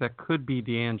Rangers, that could be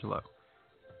DeAngelo.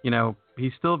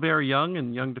 He's still very young,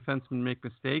 and young defensemen make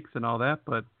mistakes and all that,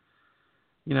 but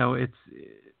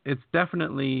it's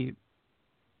definitely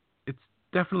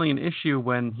an issue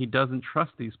when he doesn't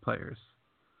trust these players.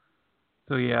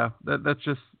 So yeah, that's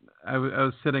just I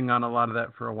was sitting on a lot of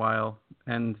that for a while,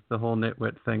 and the whole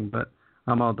nitwit thing, but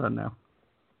I'm all done now.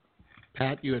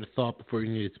 Pat, you had a thought before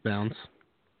you needed to bounce.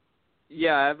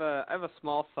 Yeah, I have a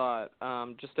small thought,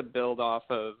 just to build off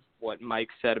of what Mike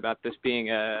said about this being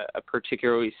a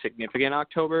particularly significant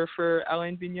October for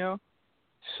Alain Vigneault.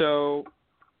 So,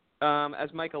 as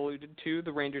Mike alluded to,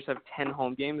 the Rangers have 10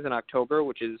 home games in October,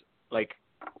 which is like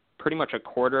pretty much a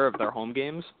quarter of their home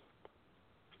games.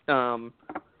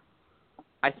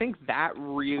 I think that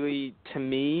really, to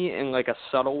me, in like a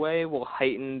subtle way, will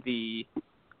heighten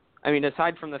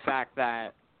aside from the fact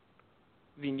that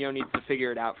Vigneault needs to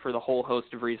figure it out for the whole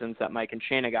host of reasons that Mike and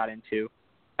Shayna got into,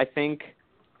 I think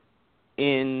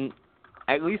in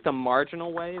at least a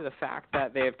marginal way, the fact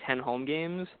that they have 10 home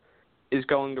games is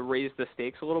going to raise the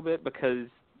stakes a little bit, because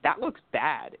that looks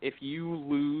bad. If you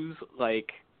lose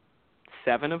like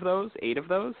 7 of those, 8 of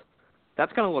those,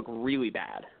 that's going to look really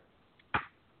bad.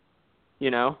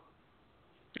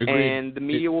 Agreed. And the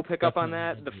media will pick up on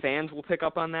that. The fans will pick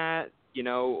up on that.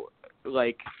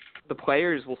 The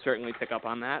players will certainly pick up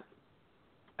on that.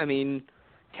 I mean,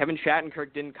 Kevin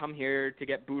Shattenkirk didn't come here to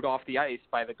get booed off the ice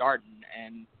by the Garden.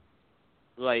 And,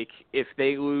 if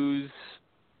they lose,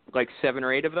 7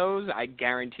 or 8 of those, I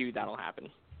guarantee you that'll happen.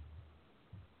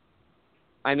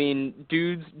 I mean,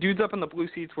 dudes up in the blue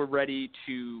seats were ready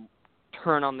to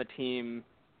turn on the team,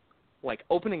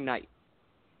 opening night.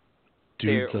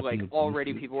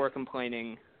 Already people were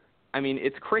complaining. I mean,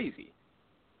 it's crazy.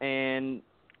 And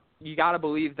you got to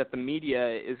believe that the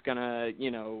media is going to,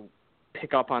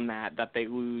 pick up on that they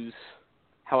lose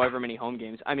however many home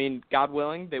games. I mean, God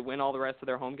willing, they win all the rest of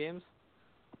their home games.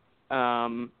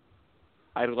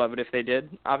 I'd love it if they did,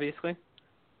 obviously.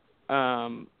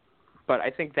 But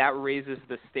I think that raises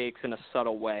the stakes in a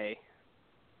subtle way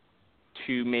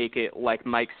to make it, like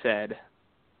Mike said,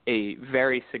 a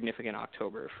very significant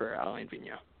October for Alain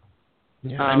Vigneault.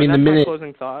 Yeah, I mean, that's the minute my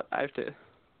closing thought. I have to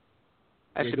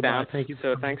bounce. Thank you.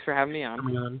 So thanks for having me on.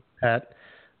 Coming on, Pat.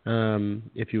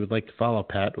 If you would like to follow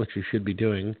Pat, which you should be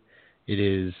doing, it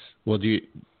is. Well, do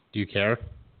you care?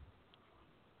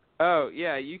 Oh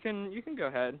yeah, you can go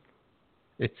ahead.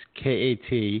 It's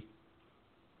KATPEE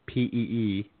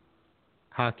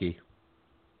hockey.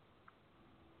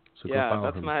 So go Yeah, follow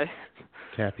that's him. my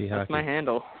Cappy that's Hockey. my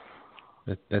handle.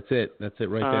 That's it. That's it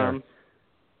right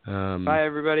there. Bye,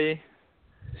 everybody.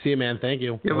 See you, man. Thank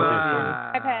you.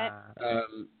 Goodbye. Hi, Pat.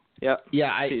 Yep.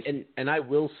 Yeah, Peace. and I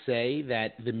will say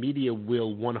that the media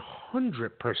will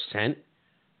 100%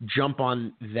 jump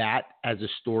on that as a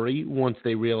story once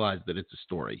they realize that it's a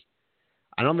story.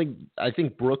 I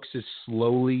think Brooks is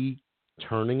slowly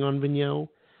turning on Vigneault,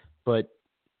 but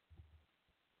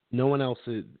no one else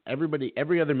is.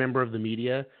 Every other member of the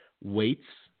media waits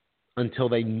until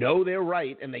they know they're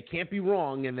right and they can't be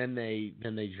wrong, and then they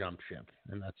jump ship,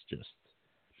 and that's just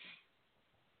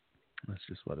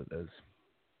what it is.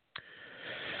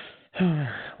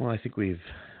 Well, I think we've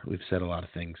said a lot of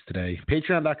things today.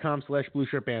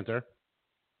 Patreon.com/BlueShirtBanter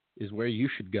is where you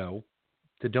should go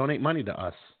to donate money to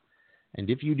us. And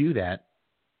if you do that,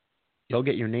 you'll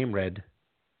get your name read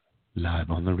live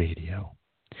on the radio.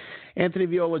 Anthony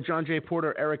Viola, John J.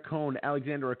 Porter, Eric Cohn,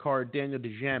 Alexander Ricard, Daniel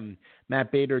DeGem,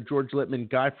 Matt Bader, George Littman,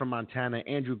 Guy from Montana,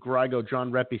 Andrew Grigo,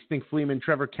 John Reppy, Stink Fleeman,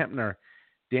 Trevor Kempner,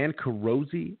 Dan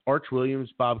Carosi, Arch Williams,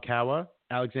 Bob Kawa,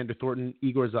 Alexander Thornton,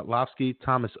 Igor Zatlovsky,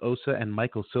 Thomas Osa, and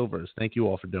Michael Silvers. Thank you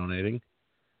all for donating.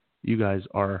 You guys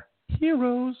are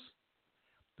heroes.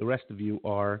 The rest of you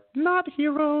are not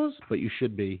heroes, but you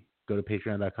should be. Go to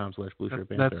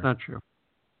patreon.com/BlueShirtBanter. That's not true.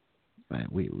 Right,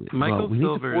 Michael we need to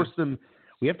Silvers force them.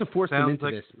 We have to force them sounds into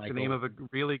like this, Michael. the name of a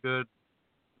really good.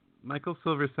 Michael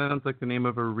Silver sounds like the name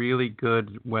of a really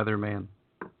good weatherman.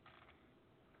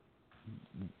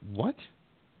 What?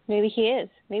 Maybe he is.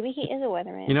 Maybe he is a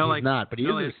weatherman. You know, He's like not, but he's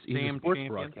like a Sam sports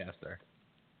Champion. broadcaster.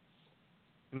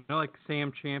 You know, like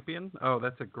Sam Champion. Oh,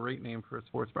 that's a great name for a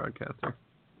sports broadcaster.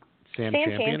 Sam Sam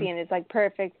Champion? Champion is like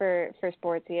perfect for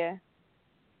sports. Yeah.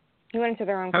 He went into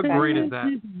the wrong. How great is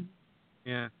profession. that?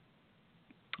 Yeah.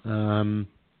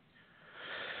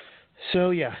 So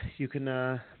yeah, you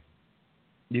can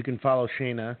follow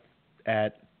Shayna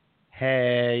at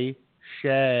Hey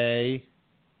Shay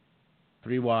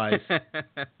 3 Y's.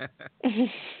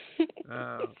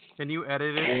 Can you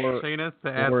edit it, Or- Shayna, to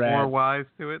add or more add- Y's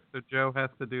to it so Joe has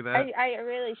to do that? I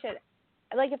really should.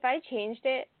 Like, if I changed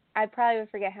it, I probably would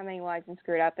forget how many Y's and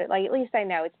screw it up. But like, at least I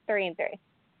know it's 3 and 3.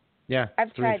 Yeah,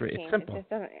 I've 3 and tried 3. to It's change simple. it. Just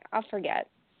doesn't. I'll forget.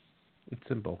 It's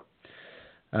simple.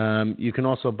 You can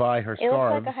also buy her It looks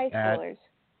scarves like a high at schooler's.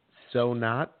 So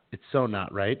Not. It's So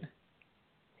Not, right?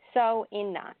 So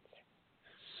in knots.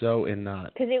 So in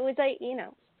Not. Because it was like,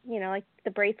 like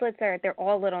the bracelets they're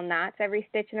all little knots, every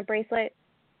stitch in a bracelet.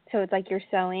 So it's like you're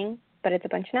sewing, but it's a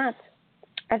bunch of knots.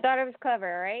 I thought it was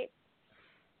clever, right?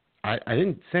 I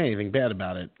didn't say anything bad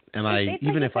about it, and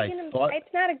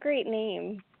It's not a great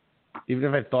name. even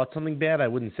if I thought something bad, I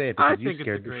wouldn't say it I because you think it's a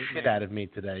scared the great shit name. out of me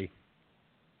today.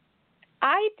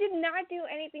 I did not do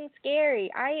anything scary.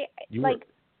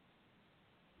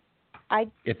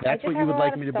 If that's just what you have would a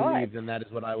like lot me of to believe, thoughts. then that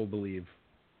is what I will believe.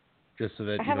 Just so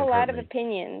that I you have a don't lot hurt of me.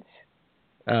 opinions.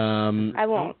 I I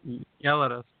won't. Don't yell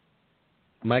at us.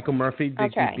 Michael Murphy,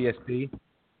 Big Okay. BSB.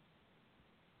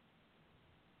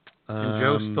 And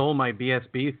Joe stole my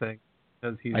BSB thing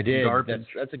because he's I did. garbage.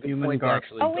 That's a good Human point, garbage.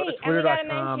 actually. Oh Go to wait, and we gotta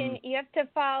twitter.com. mention you have to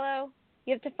follow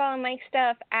Mike's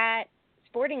stuff at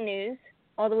Sporting News.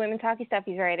 All the women's hockey stuff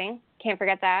he's writing. Can't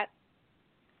forget that.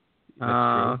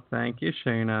 Thank you,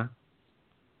 Shayna.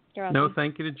 You're No, welcome.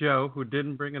 thank you to Joe, who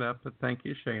didn't bring it up, but thank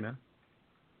you, Shayna.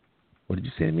 What did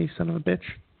you say to me, son of a bitch?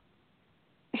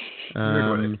 You heard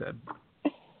what I said.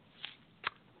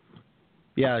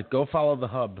 Yeah, go follow the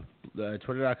Hub.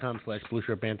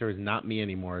 Twitter.com/BlueShirtBanter is not me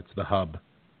anymore. It's the Hub.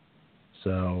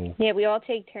 So Yeah, we all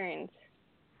take turns.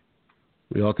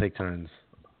 we all take turns.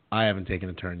 I haven't taken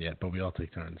a turn yet, but we all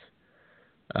take turns.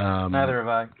 Neither have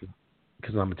I.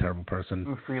 Because I'm a terrible person.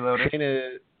 Ooh, freeloader.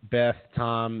 Shayna, Beth,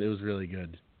 Tom, it was really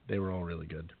good. They were all really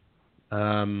good.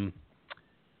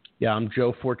 Yeah, I'm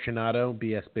Joe Fortunato,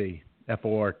 BSB.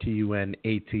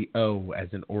 FORTUNATO as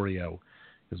in Oreo.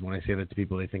 Because when I say that to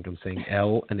people, they think I'm saying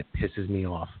L, and it pisses me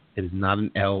off. It is not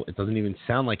an L. It doesn't even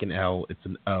sound like an L. It's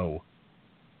an O.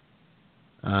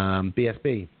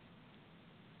 BSB.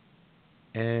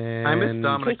 And I miss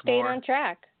Dominic We stayed Moore. on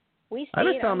track. I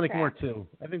miss on Dominic track. Moore, too.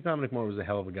 I think Dominic Moore was a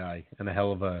hell of a guy and a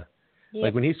hell of a... Yeah.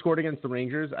 Like, when he scored against the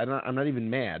Rangers, I'm not even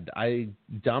mad.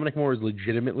 Dominic Moore is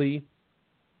legitimately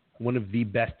one of the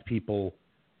best people,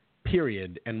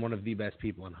 period, and one of the best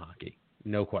people in hockey.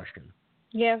 No question.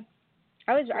 Yeah.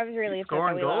 I was really upset that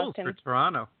Scoring we goals lost for him.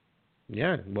 Toronto.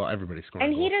 Yeah, well, everybody's scoring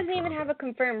And he goals for doesn't even Toronto. have a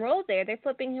confirmed role there. They're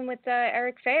flipping him with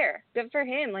Eric Fair. Good for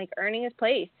him, like earning his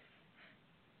place.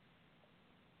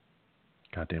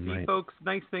 Goddamn See, right. folks,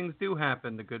 nice things do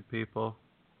happen to good people.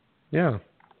 Yeah.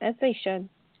 As they should.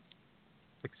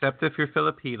 Except if you're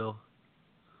Filipino.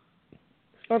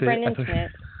 Or Brendan Smith.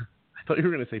 I thought you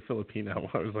were going to say Filipino.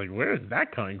 I was like, where is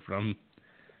that coming from?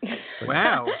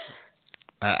 Wow.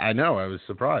 I know. I was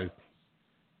surprised.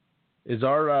 Is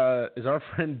our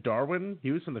friend Darwin?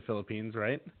 He was from the Philippines,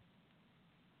 right?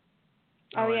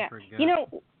 Oh yeah. You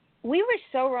know, we were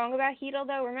so wrong about Heedle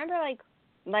though. Remember, like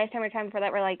last time or time before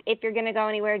that, we're like, if you're gonna go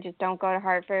anywhere, just don't go to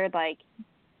Hartford. Like,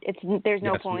 there's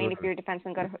no point if you're a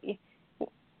defenseman. Go to. He's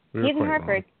in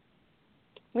Hartford.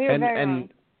 Wrong. We were very wrong.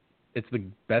 It's the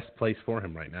best place for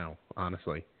him right now,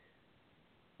 honestly.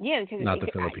 Yeah, because not the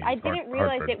Philippines. I didn't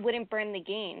realize Hartford. it wouldn't burn the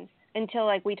games until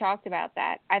like we talked about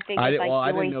that. I figured I you're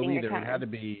didn't know wasting either. your time.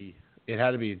 It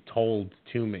had to be told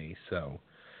to me. So,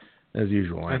 as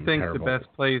usual, I think terrible.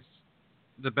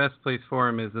 the best place for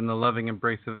him is in the loving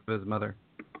embrace of his mother.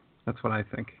 That's what I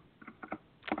think.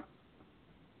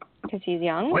 Because he's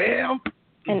young. Well,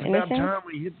 and it's about innocent. time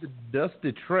we hit the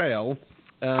dusty trail.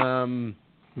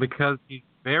 Because he's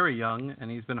very young and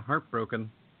he's been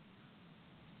heartbroken.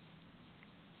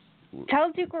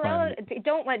 Tell Zuccarello,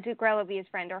 don't let Zuccarello be his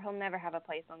friend, or he'll never have a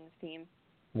place on this team.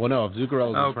 Well, no, if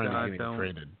Zuccarello's his friend, he's going to get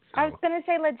traded. So. I was going to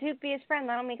say let Zuc be his friend.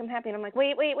 That'll make him happy. And I'm like,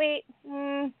 wait.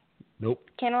 Nope.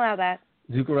 Can't allow that.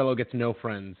 Zuccarello gets no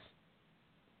friends.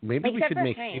 Maybe we should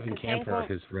make Hank, Stephen Camper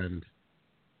his friend.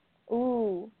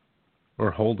 Ooh.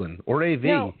 Or Holden. Or AV.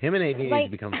 No, Him and AV need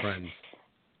to become friends.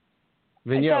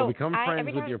 Vigneault, become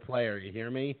friends with your player. You hear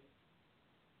me?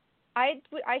 I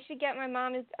should get my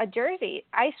mom a jersey.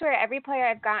 I swear every player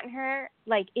I've gotten her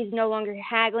is no longer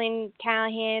Hagelin,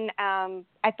 Callahan,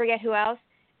 I forget who else.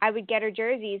 I would get her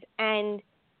jerseys. And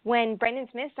when Brendan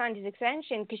Smith signed his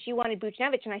extension, because she wanted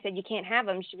Buchnevich, and I said, you can't have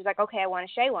him, she was like, okay, I want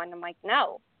a Shea one. I'm like,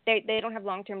 no, they don't have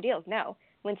long-term deals, no.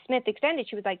 When Smith extended,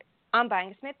 she was like, I'm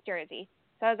buying a Smith jersey.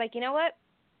 So I was like, you know what?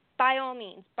 By all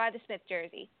means, buy the Smith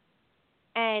jersey.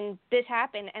 And this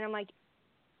happened, and I'm like,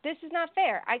 this is not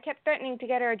fair. I kept threatening to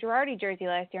get her a Girardi jersey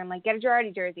last year. I'm like, get a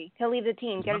Girardi jersey. He'll leave the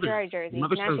team. Get a Girardi jersey.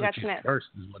 Mother now she got Smith. Cursed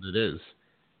is what it is.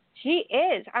 She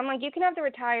is. I'm like, you can have the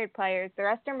retired players. The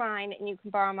rest are mine, and you can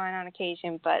borrow mine on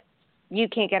occasion, but you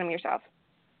can't get them yourself.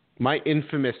 My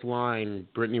infamous line,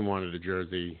 Brittany wanted a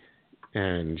jersey,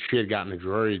 and she had gotten a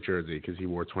Girardi jersey because he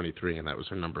wore 23, and that was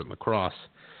her number in lacrosse.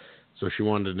 So she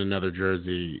wanted another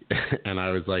jersey, and I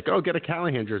was like, oh, get a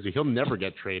Callahan jersey. He'll never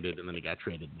get traded, and then he got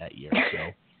traded that year.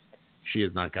 So she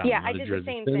has not gotten another jersey. Yeah, I did the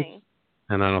same since, thing.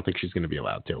 And I don't think she's going to be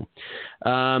allowed to.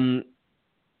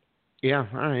 Yeah,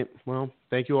 all right. Well,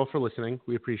 thank you all for listening.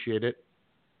 We appreciate it.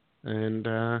 And,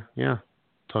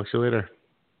 talk to you later.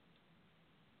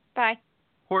 Bye.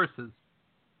 Horses.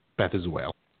 Beth is a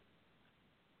whale.